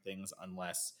discovering things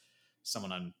unless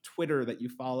someone on Twitter that you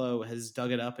follow has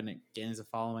dug it up and it gains a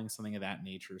following, something of that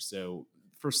nature. So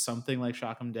for something like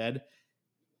Shock 'em Dead,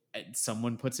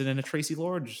 someone puts it in a Tracy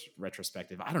Lord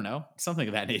retrospective. I don't know, something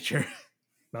of that nature.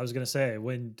 I was going to say,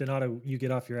 when Donato, you get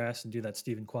off your ass and do that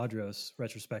Stephen Quadros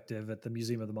retrospective at the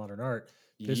Museum of the Modern Art,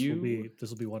 this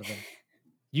will be one of them.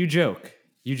 You joke,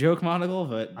 Monocle,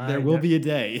 but there will be a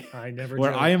day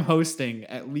where I am hosting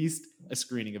at least a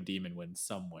screening of Demon Wind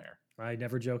somewhere. I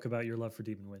never joke about your love for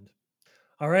Demon Wind.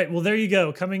 All right, well, there you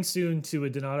go. Coming soon to a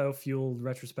Donato fueled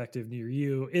retrospective near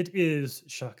you. It is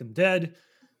Shock 'em Dead.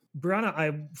 Brianna, I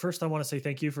want to say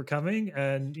thank you for coming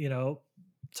and,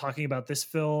 talking about this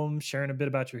film, sharing a bit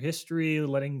about your history,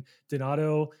 letting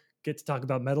Donato get to talk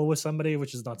about metal with somebody,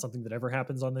 which is not something that ever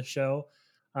happens on this show.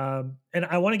 And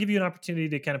I want to give you an opportunity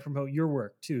to kind of promote your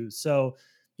work too. So,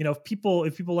 if people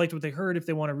liked what they heard, if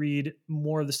they want to read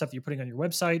more of the stuff that you're putting on your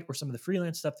website or some of the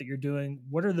freelance stuff that you're doing,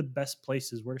 what are the best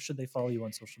places? Where should they follow you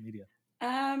on social media?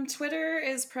 Twitter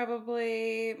is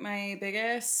probably my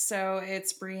biggest. So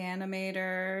it's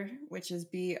Breanimator, which is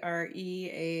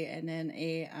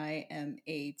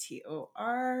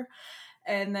BREANNAIMATOR.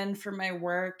 And then for my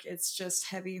work, it's just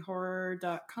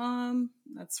heavyhorror.com.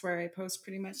 That's where I post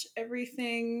pretty much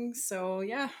everything. So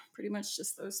yeah, pretty much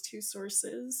just those two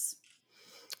sources.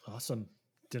 Awesome.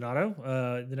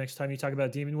 Donato, the next time you talk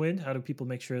about Demon Wind, how do people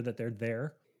make sure that they're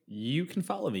there? You can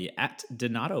follow me at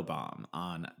DonatoBomb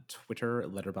on Twitter,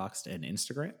 Letterboxd, and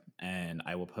Instagram. And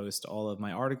I will post all of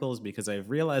my articles because I've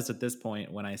realized at this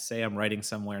point, when I say I'm writing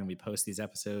somewhere and we post these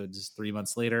episodes 3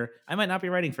 months later, I might not be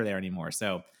writing for there anymore.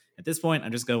 So at this point,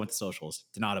 I'm just going with the socials.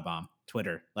 DonatoBomb,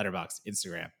 Twitter, Letterboxd,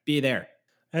 Instagram. Be there.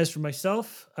 As for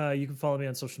myself, you can follow me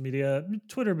on social media.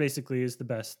 Twitter basically is the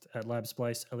best at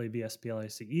LabSplice,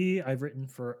 LABSPLICE. I've written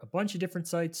for a bunch of different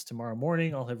sites. Tomorrow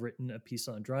morning, I'll have written a piece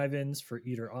on drive-ins for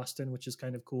Eater Austin, which is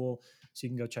kind of cool. So you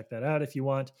can go check that out if you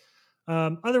want.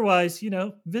 Otherwise,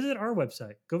 visit our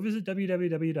website. Go visit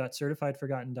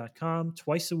www.certifiedforgotten.com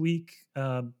twice a week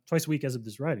as of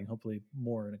this writing, hopefully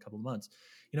more in a couple of months.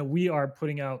 We are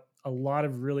putting out a lot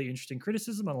of really interesting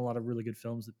criticism on a lot of really good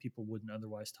films that people wouldn't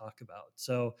otherwise talk about.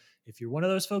 So if you're one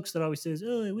of those folks that always says,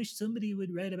 oh, I wish somebody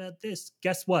would write about this,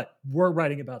 guess what? We're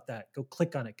writing about that. Go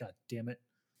click on it. God damn it.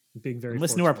 I'm being very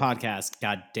listen fortunate. to our podcast.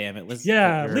 God damn it.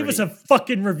 Leave us a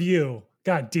fucking review.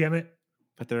 God damn it.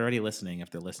 But they're already listening if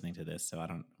they're listening to this. So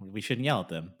we shouldn't yell at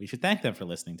them. We should thank them for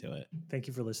listening to it. Thank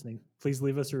you for listening. Please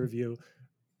leave us a review.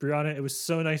 Brianna, it was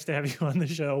so nice to have you on the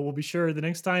show. We'll be sure the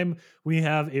next time we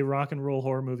have a rock and roll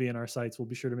horror movie in our sites, we'll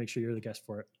be sure to make sure you're the guest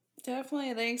for it.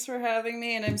 Definitely. Thanks for having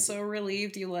me. And I'm so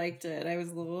relieved you liked it. I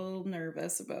was a little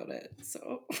nervous about it.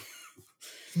 So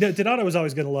no, Donato was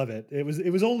always going to love it.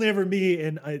 It was only ever me.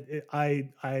 And I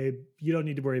you don't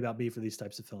need to worry about me for these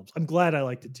types of films. I'm glad I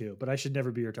liked it too, but I should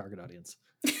never be your target audience.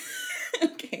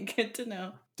 Okay. Good to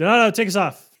know. Donato, take us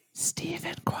off.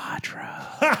 Stephen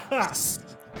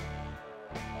Quadro.